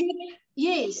you take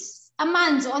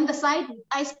amanzi on the side with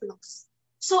ice blocks.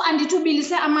 So and it will be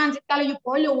amanzi, you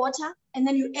boil your water and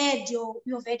then you add your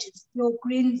veggies, your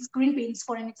green beans,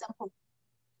 for an example.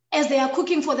 As they are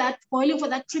cooking for that, boiling for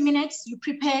that 3 minutes, you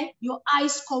prepare your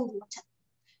ice cold water.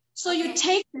 So you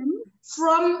take them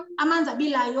from amanzi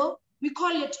bilayo, we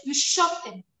call it, you shock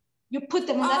them. You put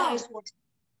them in that ice water.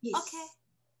 Yes. Okay.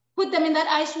 Put them in that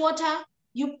ice water.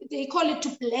 They call it to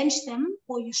blanch them,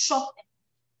 or you shock them.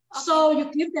 So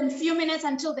you give them a few minutes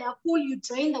until they are cool. You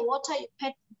drain the water, you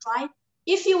pat them dry.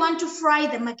 If you want to fry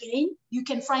them again, you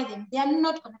can fry them. They are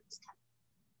not going to lose color.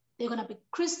 They're going to be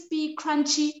crispy,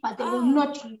 crunchy, but they will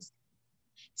not lose.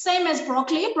 Same as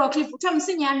broccoli. Broccoli,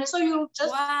 so you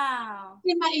just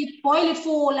boil it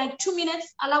for like 2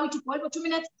 minutes, allow it to boil for 2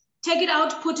 minutes, take it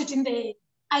out, put it in the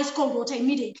ice cold water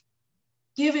immediately.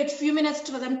 Give it a few minutes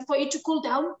for it to cool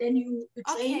down, then you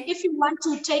drain. If you want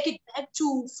to take it back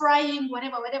to frying,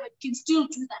 whatever, you can still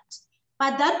do that.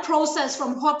 But that process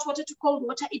from hot water to cold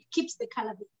water, it keeps the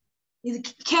color.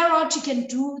 With carrot, you can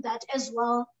do that as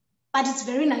well. But it's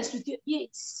very nice with your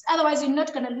eats. Otherwise, you're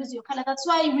not going to lose your color. That's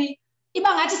why when we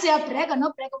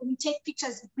take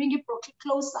pictures, bring your broccoli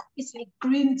closer. It's like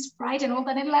green, it's bright and all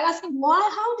that. And like asking, why?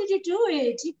 How did you do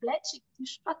it? You bleached it, you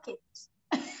struck it.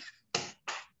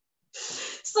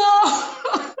 So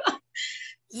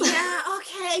yeah,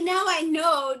 okay, now I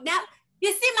know. Now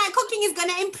you see, my cooking is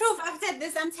gonna improve after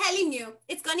this. I'm telling you,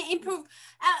 it's gonna improve.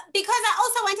 Because I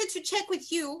also wanted to check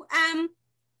with you.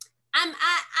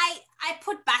 I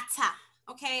put butter.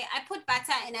 Okay, I put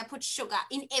butter and I put sugar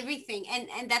in everything,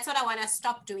 and that's what I want to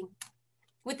stop doing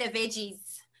with the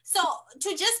veggies. So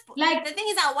to just like the thing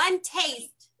is, I want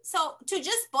taste. So to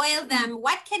just boil them,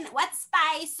 what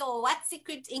spice or what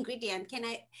secret ingredient can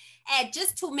I add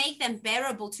just to make them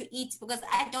bearable to eat? Because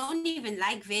I don't even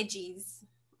like veggies.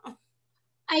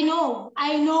 I know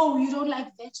you don't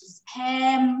like veggies.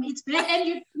 It's bad,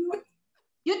 and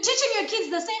you're teaching your kids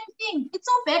the same thing. It's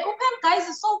so bad. Guys,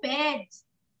 it's so bad.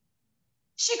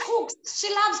 She cooks. She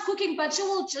loves cooking, but she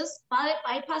will just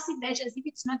bypass the veg as if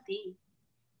it's not there.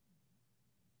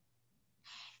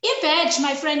 Veg,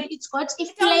 my friend, it's got a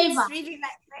flavor. Really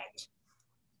like veg.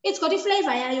 It's got a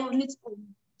flavor on its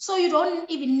own. So you don't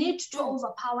even need to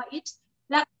overpower it.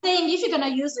 Like saying, if you're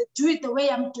going to use it, do it the way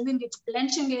I'm doing it,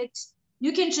 blanching it.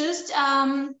 You can just,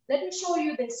 let me show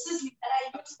you the seasoning that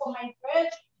I use for my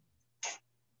bread.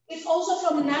 It's also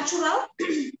from Natural.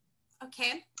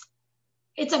 Okay.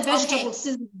 It's a vegetable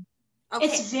seasoning. Okay.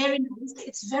 It's very nice.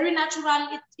 It's very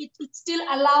natural. It still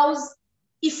allows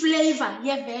a flavor,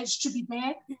 veg to be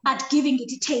there, but giving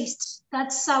it a taste, that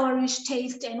sourish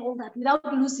taste and all that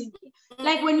without losing it.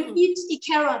 Like when you eat a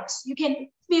carrot, you can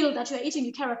feel that you're eating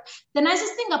a carrot. The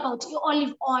nicest thing about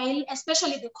olive oil,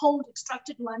 especially the cold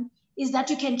extracted one, is that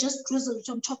you can just drizzle it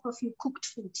on top of your cooked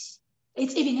food.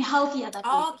 It's even healthier that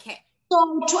way. Okay.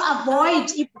 So to avoid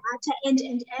butter and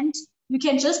you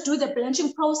can just do the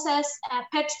blanching process,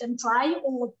 pat them dry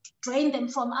or drain them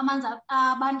from amanza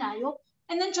bandayo,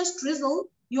 and then just drizzle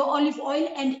your olive oil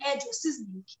and add your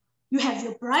seasoning. You have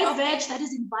your bright veg that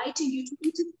is inviting you to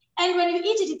eat it. And when you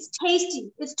eat it, it's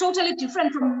tasty. It's totally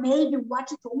different from maybe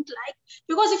what you don't like.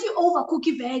 Because if you overcook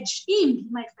a veg,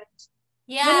 my friend.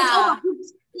 Yeah. When it's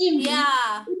overcooked,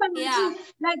 yeah.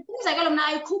 Like things like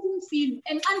I cook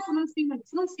and unfun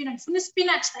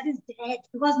spinach that is dead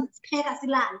because it's pega.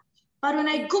 But when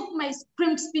I cook my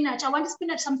crimped spinach, I want the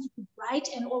spinach something bright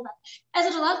and all that. As a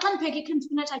result, I can't pick crimped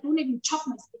spinach. I don't even chop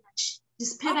my spinach.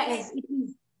 This pepper as it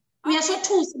is. We are so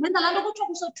tools. When the land of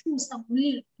so tools, and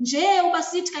then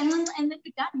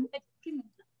you add cream.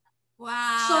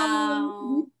 Wow.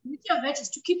 So with your veggies,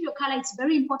 to keep your color, it's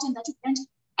very important that you blend.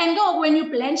 And when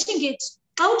you're blanching it,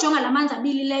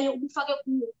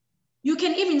 you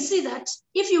can even see that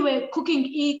if you were cooking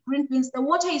green beans, the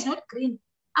water is not green.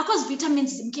 Of course,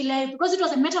 vitamins because it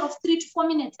was a matter of 3 to 4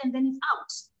 minutes and then it's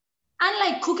out.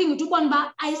 Unlike cooking,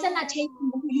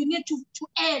 you need to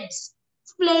add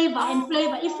flavor and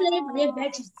flavor. If flavor,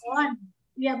 veg is gone.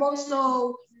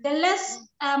 So the less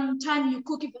time you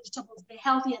cook vegetables, the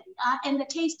healthier they are and the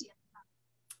tastier they are.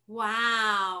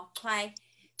 Wow, Kwai,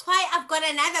 I've got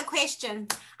another question.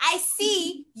 I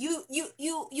see you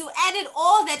added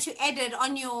all that you added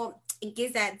on your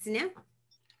gizzards, no?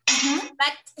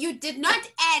 But you did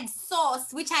not add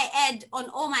sauce, which I add on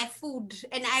all my food,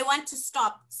 and I want to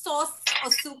stop. Sauce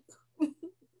or soup?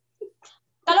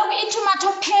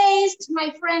 Tomato paste, my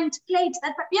friend, plate.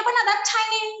 That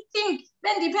tiny thing,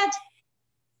 Bendy Pet.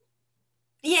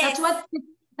 Yes.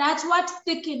 That's what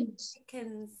thickens.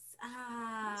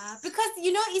 Because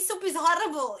soup is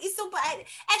horrible. Soup. I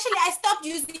stopped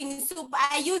using soup.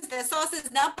 I use the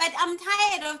sauces now, but I'm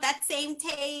tired of that same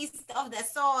taste of the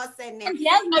sauce and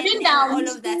all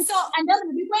of that. So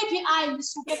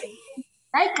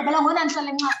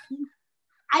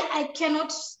I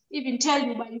cannot even tell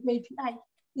you by API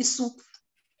is soup.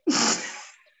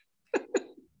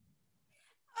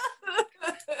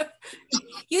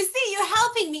 You see, you're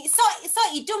helping me. So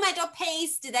a tomato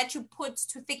paste that you put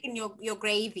to thicken your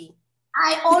gravy.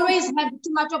 I always have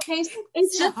tomato paste.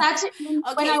 It's just that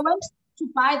when I went to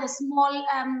buy the small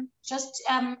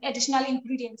additional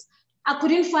ingredients. I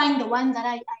couldn't find the one that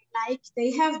I like.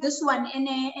 They have this one in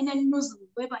a nozzle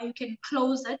whereby you can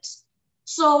close it.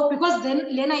 So because then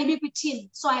Lena I be tin,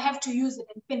 so I have to use it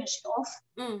and finish it off.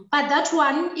 But that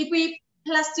one, if we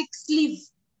plastic sleeve,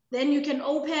 then you can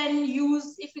open,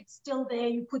 use. If it's still there,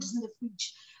 you put it in the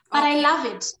fridge. But I love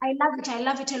it. I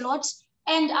love it a lot.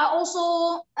 And I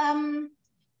also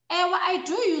I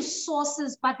do use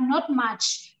sauces, but not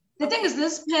much. The thing is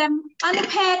this,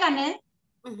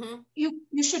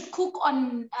 you should cook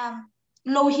on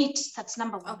low heat. That's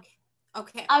number one.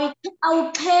 Okay. I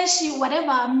will pass you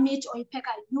whatever meat or you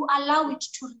allow it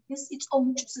to release its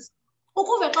own juices.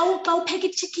 Ukuve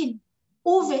chicken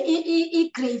over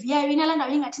gravy.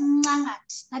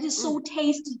 That is so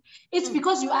tasty. It's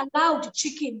because you allow the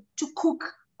chicken to cook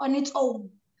on its own.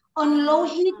 On low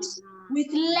heat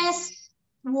with less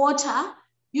water,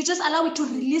 you just allow it to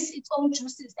release its own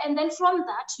juices. And then from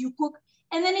that, you cook,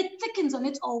 and then it thickens on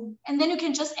its own. And then you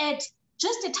can just add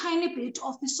just a tiny bit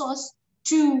of the sauce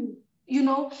to, and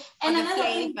another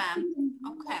thing.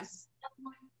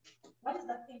 What is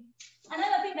that thing?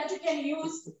 Another thing that you can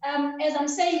use, as I'm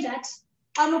saying that,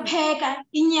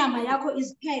 inyama yako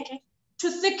is peke. To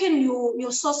thicken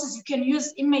your sauces, you can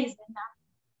use maizena,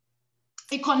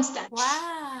 a cornstarch.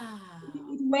 Wow.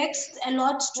 It works a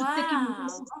lot to thicken your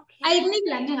sauces. I need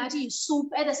landing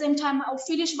soup at the same time. I'll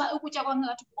finish by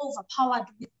overpowered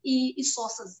with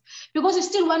sauces because you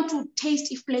still want to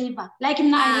taste a flavor. Like I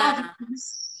love it.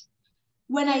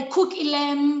 When I cook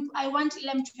lamb, I want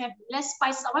lamb to have less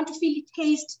spices. I want to feel it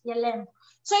taste the lamb.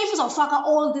 So if it's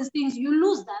all these things, you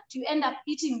lose that. You end up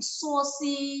eating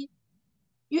saucy.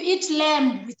 You eat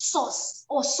lamb with sauce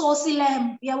or saucy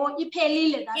lamb. Yeah,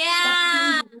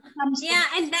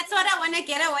 and that's what I want to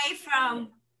get away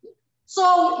from.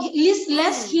 So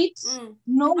less heat,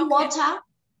 no water.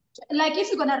 Like if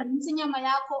you're gonna rinse nyama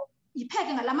yako,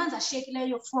 ipheke ngalamanzi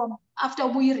ashekileyo from after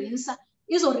we rinse,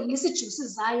 izo release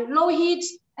juices zayo. Low heat,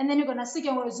 and then you're gonna see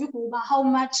how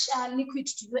much liquid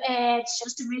do you add,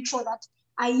 just to make sure that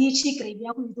gravy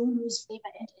yako you don't lose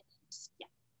flavor and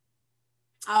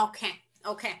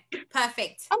Okay,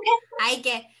 perfect. Okay. I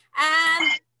get.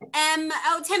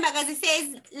 Ncuthukazi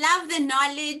says, love the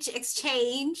knowledge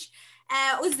exchange.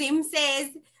 Uzim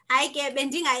says, I get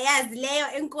bending ayaz leyo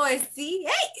enkosi.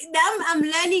 Hey, I'm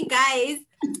learning, guys.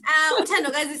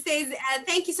 Ncuthukazi says,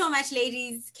 thank you so much,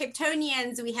 ladies.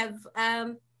 Capetonians, we have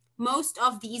most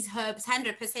of these herbs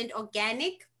 100%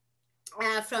 organic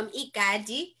from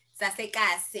Igadi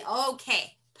Zasekasi.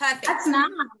 Okay. Perfect. That's nice.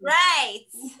 Right.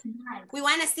 That's nice. We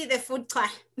want to see the food.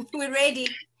 We're ready.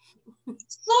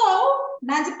 So,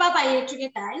 Nancy Papa here,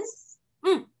 guys.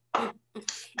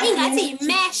 Ingati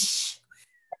mesh.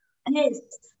 Yes.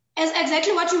 As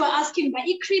exactly what you were asking, but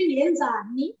it cream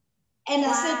yenzani. And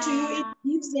I said to you, it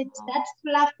gives it that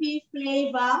fluffy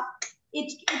flavor,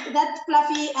 that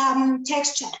fluffy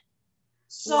texture.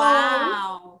 So,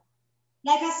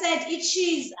 like I said, it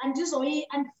cheese and this oil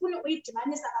and full oil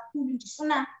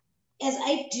as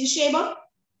I disable.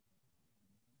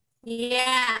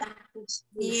 Yeah.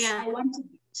 I want to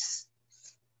eat.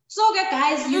 So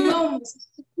guys, you know,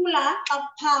 cooler of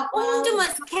papa.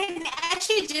 Can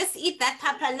actually just eat that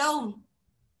papa alone.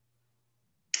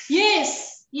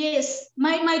 Yes.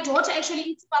 My daughter actually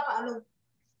eats papa alone.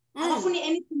 I don't need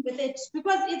anything with it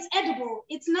because it's edible.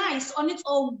 It's nice on its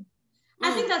own. I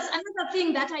think that's another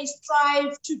thing that I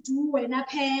strive to do when I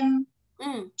can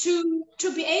to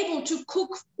be able to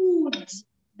cook food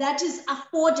that is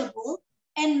affordable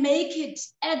and make it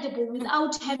edible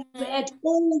without having to add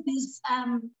all these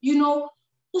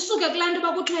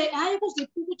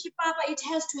it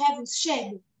has to have its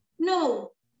shell.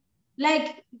 No.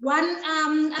 Like one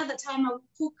other time I would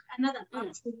cook another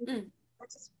food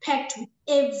that is packed with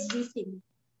everything.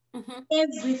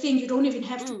 Everything. You don't even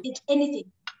have to eat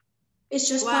anything. It's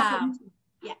just perfect.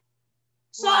 Yeah.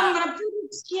 So I'm gonna put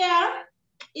it here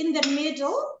in the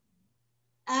middle,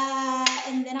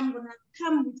 and then I'm gonna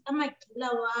come with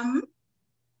amagilawam,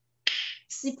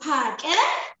 sipake,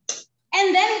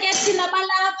 and then get in a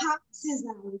balapa.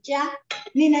 Sizawutya.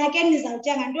 Nina ke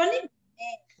nizawutya ngantoni?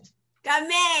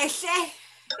 Kamehle.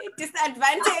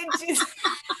 Disadvantages.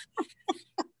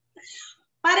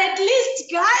 But at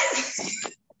least, guys.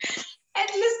 In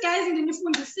the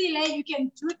phone, you can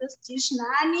do this dish,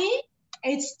 Nani.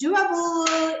 It's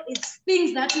doable. It's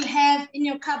things that you have in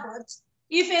your cupboard.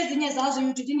 If as in your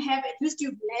you didn't have, at least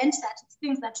you've learned that it's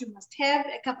things that you must have.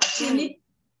 A cup of tea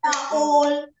are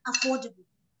all affordable.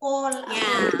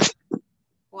 Affordable.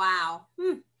 Wow.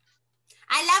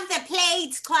 I love the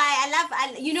plates, I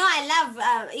love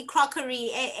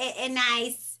crockery, a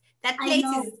nice That plate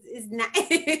is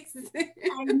nice.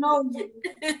 I know.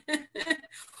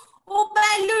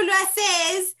 Ubalulwa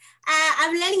says,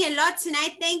 I'm learning a lot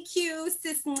tonight. Thank you,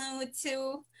 Sis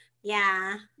Ncuthu.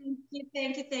 Yeah.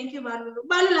 Thank you, Balulu.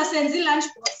 Balula sends lunch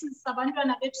boxes.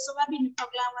 Abantwana bethu sobabini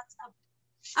kulaa WhatsApp.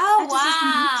 Oh,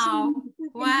 wow.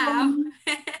 Wow.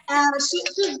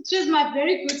 She's my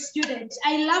very good student.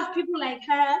 I love people like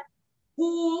her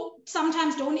who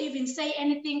sometimes don't even say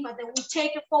anything, but they will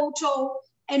take a photo,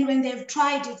 and when they've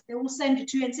tried it, they will send it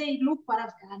to you and say, look what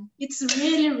I've done. It's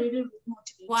really, really, really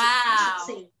motivating. Wow. I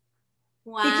should say.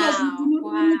 Wow. Because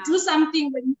when you do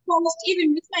something, when you post,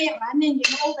 even with my running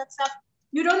and all that stuff,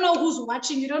 you don't know who's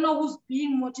watching, you don't know who's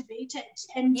being motivated.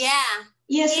 And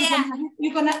yes,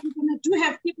 you're gonna do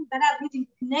have people that are reading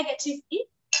negatively.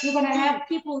 You're gonna have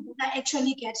people that are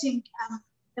actually getting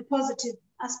the positive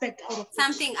aspect out of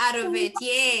something out of it.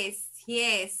 Yes.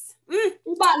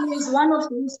 Ubalu is one of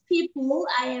those people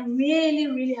I really,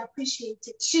 really appreciate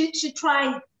it. She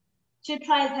tries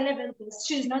her level best.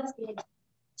 She's not scared.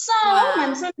 So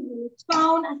my son is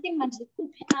found. I think man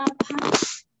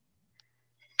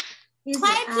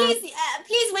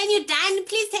please, when you're done,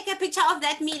 please take a picture of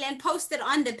that meal and post it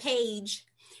on the page.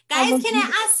 Guys, can I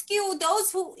ask you,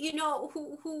 those who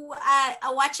who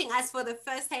are watching us for the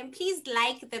first time, please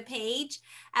like the page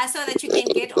so that you can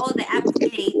get all the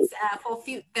updates for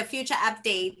the future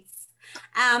updates.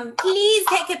 Please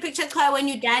take a picture, Chloe, when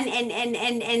you're done,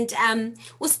 and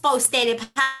we'll post it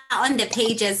on the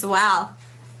page as well.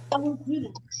 I will do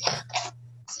that.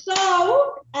 So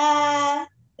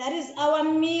that is our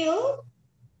meal.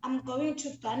 I'm going to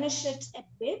garnish it a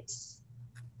bit.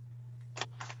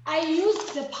 I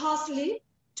used the parsley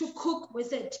to cook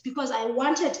with it because I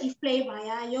wanted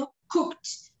iflavor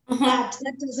cooked, but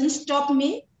that doesn't stop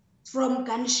me from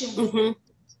garnishing with it.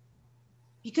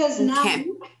 Because now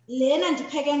Lena and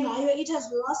it has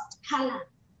lost color.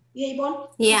 It's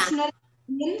not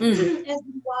as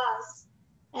it was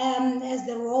as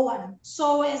the raw one.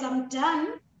 So as I'm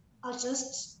done, I'll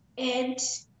just add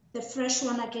the fresh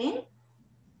one again.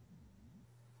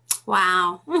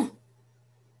 Wow.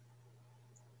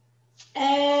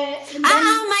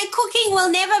 My cooking will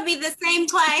never be the same,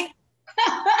 Clay.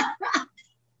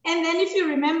 And then if you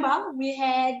remember, we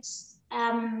had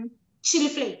chili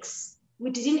flakes.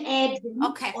 We didn't add them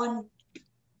on.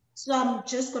 So I'm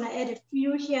just going to add a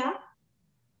few here.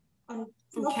 On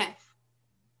top. Okay.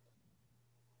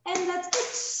 And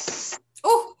that's it.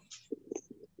 Oh,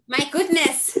 my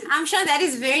goodness. I'm sure that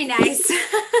is very nice.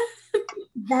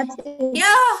 That's it.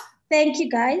 Yeah. Thank you,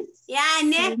 guys. Yeah,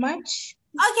 very much.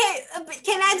 Okay, but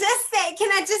can I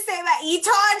just say that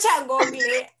itocha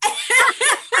ngogli?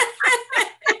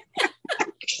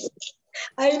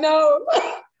 I know.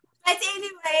 But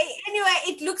anyway,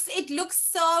 it looks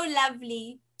so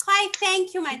lovely. Hi,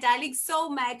 thank you, my darling, so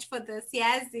much for this.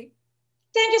 Yes.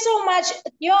 Thank you so much.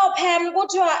 Yo, Pam,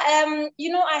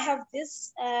 I have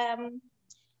this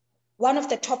one of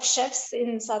the top chefs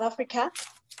in South Africa.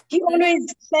 He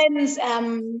always sends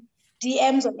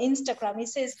DMs on Instagram. He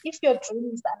says, if your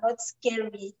dreams are not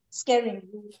scaring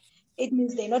you, it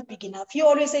means they're not big enough. He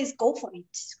always says, go for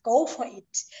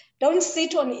it. Don't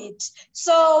sit on it.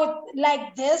 So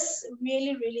like this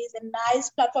really, really is a nice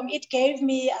platform. It gave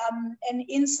me an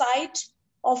insight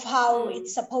of how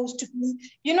it's supposed to be.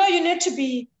 You need to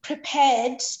be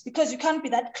prepared because you can't be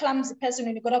that clumsy person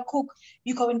when you gotta cook.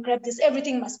 You go and grab this,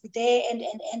 everything must be there. And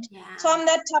so I'm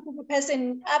that type of a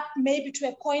person, up maybe to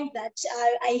a point that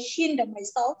I hinder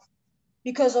myself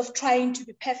because of trying to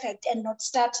be perfect and not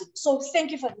starting. So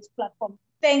thank you for this platform.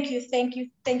 Thank you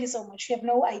so much. You have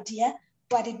no idea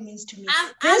what it means to me.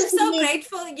 I'm so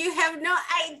grateful. You have no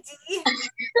idea.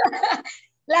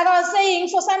 Like I was saying,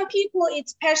 for some people,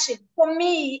 it's passion. For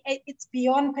me, it's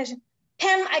beyond passion.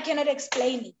 Pam, I cannot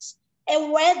explain it.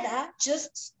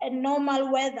 Just a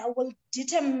normal weather will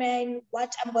determine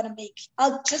what I'm going to make.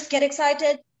 I'll just get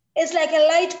excited. It's like a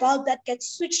light bulb that gets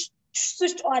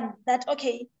switched on that,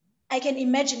 okay, I can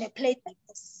imagine a plate like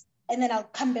this. And then I'll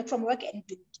come back from work and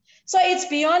do it. So it's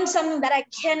beyond something that I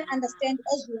can understand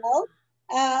as well.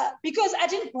 Because I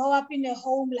didn't grow up in a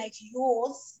home like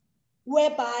yours,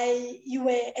 whereby you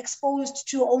were exposed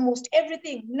to almost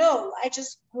everything. No, I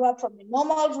just grew up from a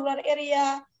normal rural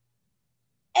area.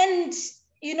 And,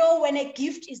 when a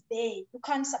gift is there, you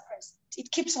can't suppress it.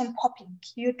 It keeps on popping.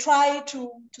 You try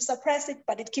to suppress it,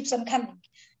 but it keeps on coming.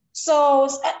 So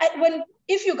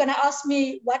if you're going to ask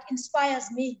me what inspires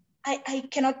me, I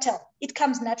cannot tell. It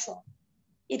comes natural.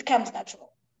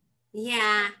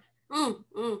 Yeah.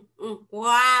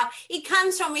 Wow, it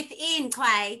comes from within,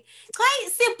 Kwai.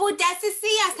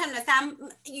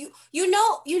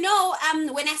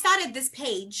 When I started this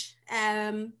page,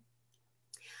 I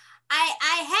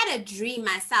had a dream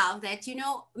myself that,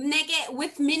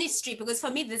 with ministry, because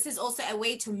for me, this is also a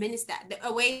way to minister,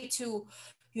 a way to,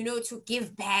 to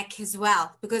give back as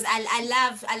well, because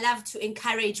I love to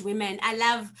encourage women. I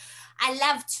love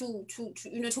to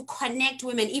connect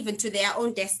women even to their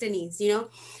own destinies.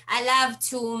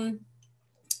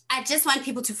 I just want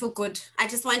people to feel good. I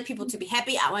just want people to be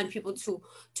happy. I want people to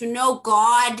know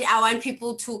God. I want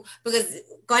people to, because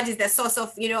God is the source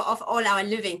of, of all our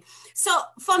living. So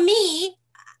for me,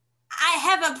 I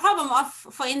have a problem of,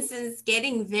 for instance,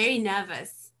 getting very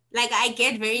nervous. Like I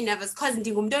get very nervous because but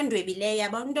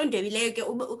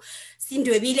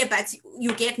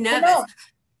you get nervous.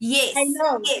 Yes. I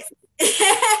know. Yes.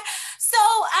 So,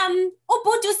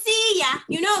 Ubuntu see, yeah,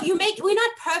 we're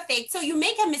not perfect. So you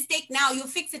make a mistake now, you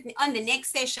fix it on the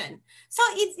next session. So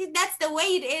that's the way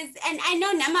it is. And I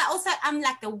know Nama also, I'm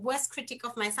like the worst critic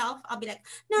of myself. I'll be like,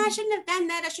 no, I shouldn't have done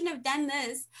that. I shouldn't have done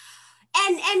this.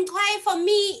 And quite for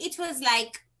me, it was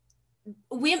like,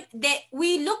 we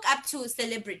look up to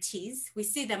celebrities. We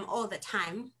see them all the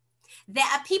time. There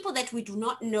are people that we do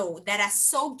not know that are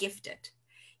so gifted.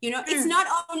 It's not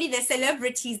only the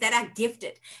celebrities that are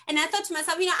gifted. And I thought to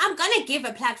myself, I'm going to give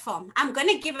a platform. I'm going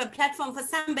to give a platform for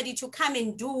somebody to come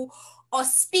and do or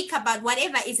speak about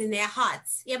whatever is in their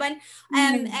hearts. Yeah, but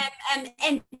and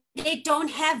they don't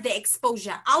have the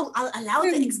exposure. I'll allow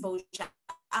the exposure.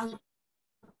 I'll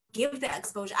give the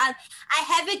exposure. I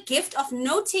have a gift of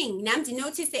noting. Namdi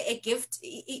notice a gift,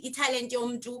 Italian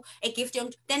a gift.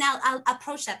 Then I'll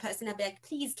approach that person. I'll be like,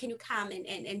 please, can you come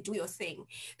and do your thing?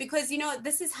 Because,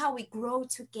 this is how we grow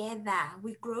together.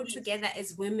 We grow together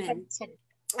as women.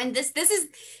 And this is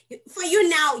for you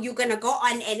now. You're going to go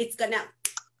on and it's going to,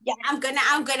 yeah, I'm gonna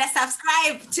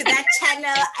subscribe to that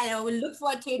channel and I will look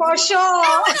forward to it. For sure.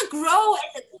 I want to grow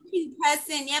as a cooking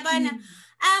person. Yeah,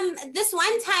 but this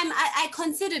one time I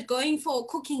considered going for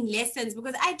cooking lessons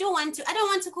because I don't want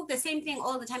to cook the same thing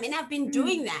all the time, and I've been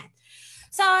doing that.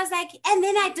 So I was like, and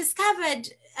then I discovered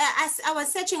I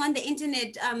was searching on the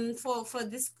internet for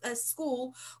this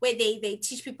school where they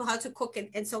teach people how to cook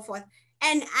and so forth.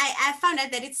 And I found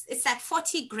out that it's like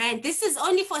 40 grand. This is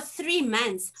only for 3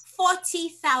 months,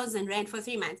 40,000 rand for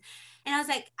 3 months. And I was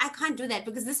like, I can't do that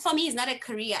because this for me is not a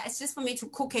career. It's just for me to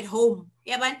cook at home.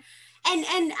 Yeah, but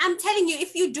and I'm telling you,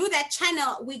 if you do that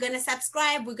channel, we're going to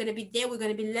subscribe. We're going to be there. We're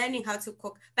going to be learning how to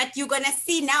cook. But you're going to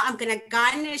see now, I'm going to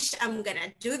garnish. I'm going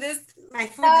to do this. My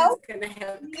food is going to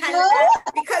have color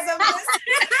because of this.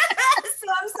 So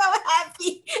I'm so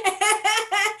happy.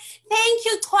 Thank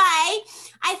you, Twai.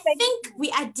 I think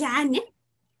we are done.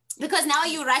 Because now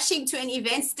you're rushing to an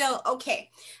event still. Okay.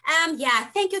 Yeah,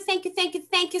 thank you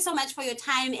so much for your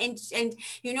time and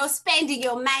spending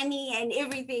your money and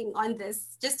everything on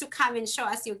this just to come and show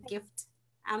us your gift.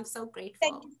 I'm so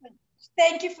grateful.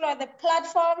 Thank you for the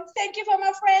platform. Thank you for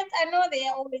my friends. I know they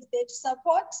are always there to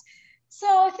support.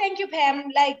 So thank you,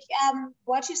 Pam. Like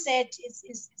what you said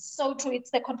is so true. It's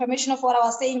the confirmation of what I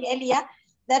was saying earlier,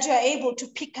 that you are able to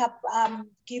pick up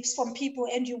gifts from people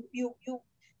and you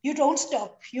don't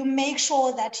stop. You make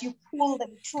sure that you pull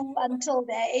them through until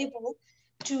they're able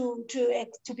to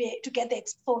get the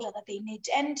exposure that they need.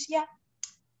 And yeah,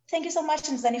 thank you so much,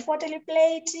 Nzani, for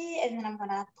plate. And then I'm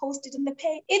gonna post it in the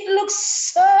page. It looks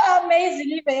so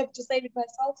amazing, if I have to say it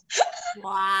myself.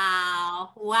 Wow.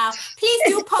 Please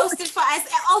do post it for us.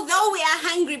 Although we are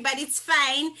hungry, but it's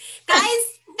fine.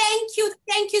 Guys,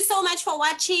 thank you so much for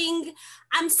watching.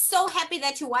 I'm so happy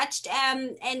that you watched,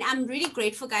 and I'm really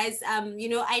grateful, guys.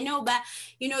 I know, but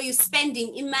you're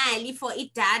spending imali for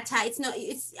it data.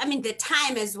 The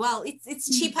time as well.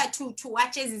 It's cheaper to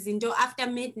watch as Zindo after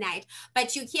midnight.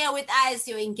 But you're here with us,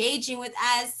 you're engaging with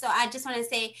us. So I just want to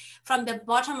say from the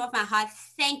bottom of my heart,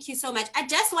 thank you so much. I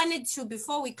just wanted to,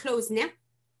 before we close,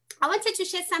 I wanted to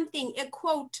share something, a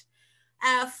quote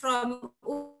from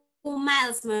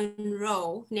Miles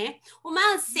Monroe.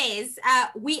 Miles says,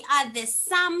 we are the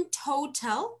sum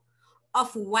total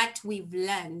of what we've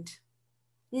learned.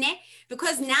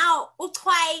 Because now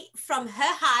Utwai, from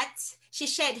her heart, she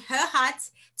shared her heart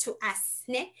to us.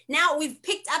 Now we've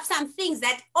picked up some things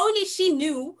that only she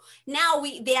knew. Now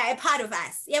they are a part of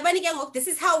us. This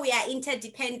is how we are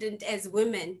interdependent as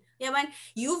women.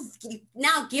 You've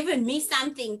now given me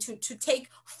something to take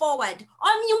forward. They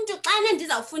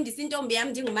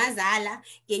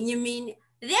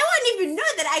won't even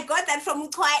know that I got that from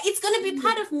Utwai. It's going to be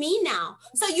part of me now.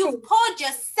 So you've poured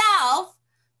yourself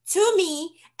to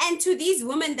me and to these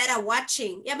women that are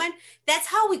watching. That's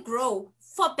how we grow.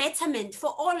 for betterment,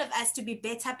 for all of us to be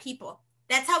better people.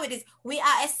 That's how it is. We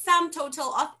are a sum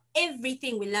total of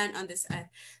everything we learn on this earth.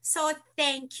 So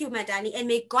thank you, Madani, and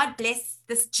may God bless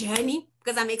this journey,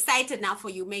 because I'm excited now for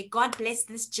you. May God bless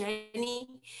this journey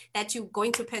that you're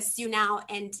going to pursue now.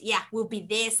 And yeah, we'll be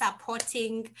there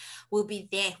supporting. We'll be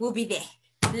there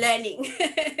learning.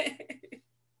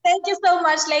 Thank you so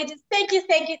much, ladies. Thank you.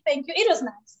 It was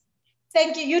nice.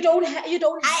 Thank you. You don't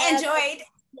I enjoyed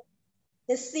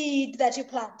the seed that you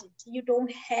planted. You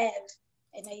don't have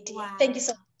an idea. Wow. Thank you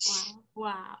so much.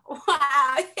 Wow.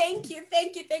 Thank you.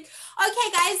 Okay,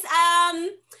 guys,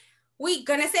 we're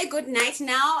gonna say good night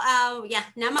now. Yeah,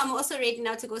 now I'm also ready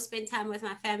now to go spend time with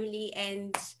my family.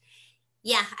 And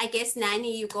yeah, I guess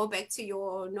Nani, you go back to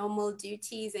your normal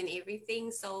duties and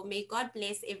everything. So may God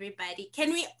bless everybody.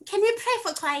 Can we pray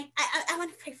for Clay? I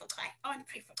want to pray for Clay.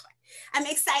 I'm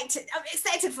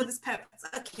excited for this purpose.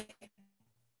 Okay,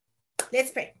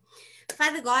 let's pray.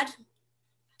 Father God,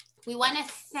 we want to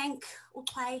thank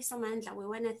Ukwai Somandla. We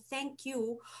want to thank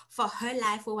you for her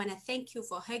life. We want to thank you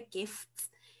for her gifts.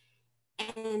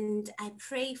 And I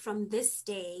pray from this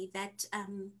day that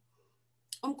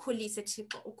ukhulise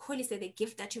the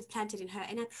gift that you've planted in her.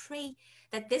 And I pray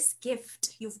that this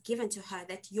gift you've given to her,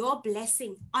 that your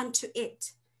blessing onto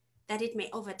it, that it may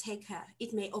overtake her.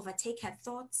 It may overtake her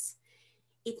thoughts.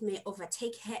 It may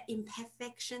overtake her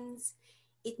imperfections.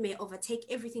 It may overtake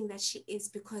everything that she is,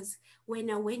 because when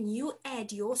you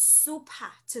add your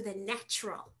super to the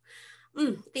natural,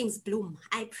 things bloom.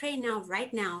 I pray now,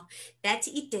 right now, that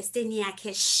destiny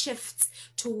shifts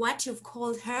to what you've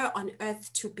called her on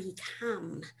earth to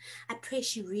become. I pray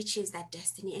she reaches that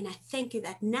destiny, and I thank you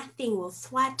that nothing will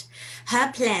thwart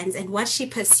her plans and what she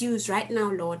pursues right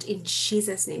now, Lord, in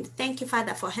Jesus' name. Thank you,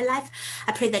 Father, for her life.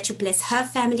 I pray that you bless her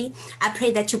family. I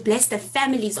pray that you bless the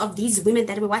families of these women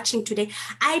that we're watching today.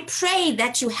 I pray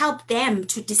that you help them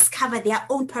to discover their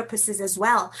own purposes as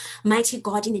well. Mighty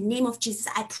God, in the name of Jesus,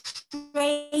 I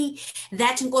pray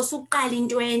that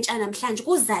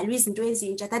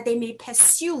that they may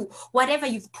pursue whatever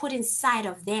you've put inside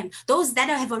of them. Those that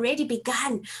have already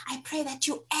begun, I pray that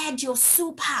you add your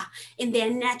super in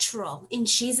their natural. In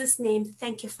Jesus' name,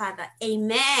 thank you, Father.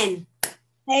 Amen.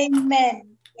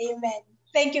 Amen.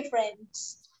 Thank you,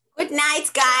 friends. Good night,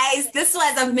 guys. This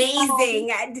was amazing.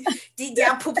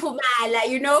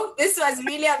 You know, this was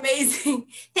really amazing.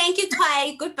 Thank you,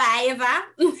 Twai. Goodbye, Eva.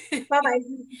 Bye-bye.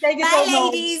 Thank you Bye, so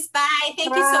much. ladies. Bye.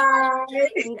 Thank you so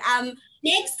much.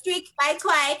 Next week, bye,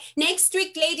 Twai. Next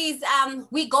week, ladies,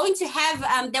 we're going to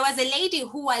have, there was a lady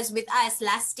who was with us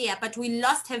last year, but we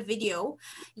lost her video.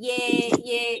 Yeah.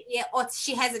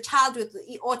 She has a child with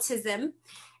autism.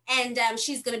 And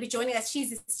she's going to be joining us.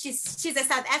 She's a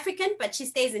South African, but she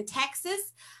stays in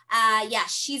Texas.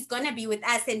 She's going to be with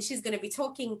us, and she's going to be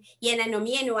talking,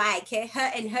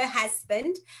 her and her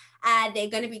husband. They're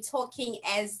going to be talking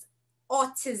as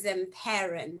autism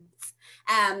parents,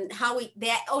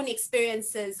 their own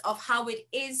experiences of how it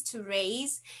is to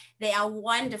raise their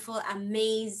wonderful,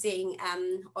 amazing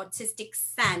autistic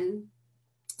son.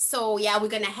 So yeah, we're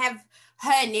going to have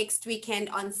her next weekend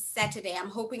on Saturday. I'm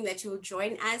hoping that you'll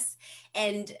join us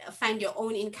and find your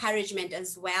own encouragement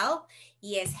as well.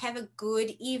 Yes, have a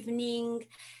good evening.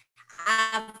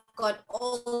 I've got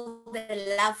all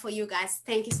the love for you guys.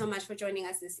 Thank you so much for joining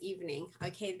us this evening.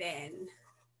 Okay then.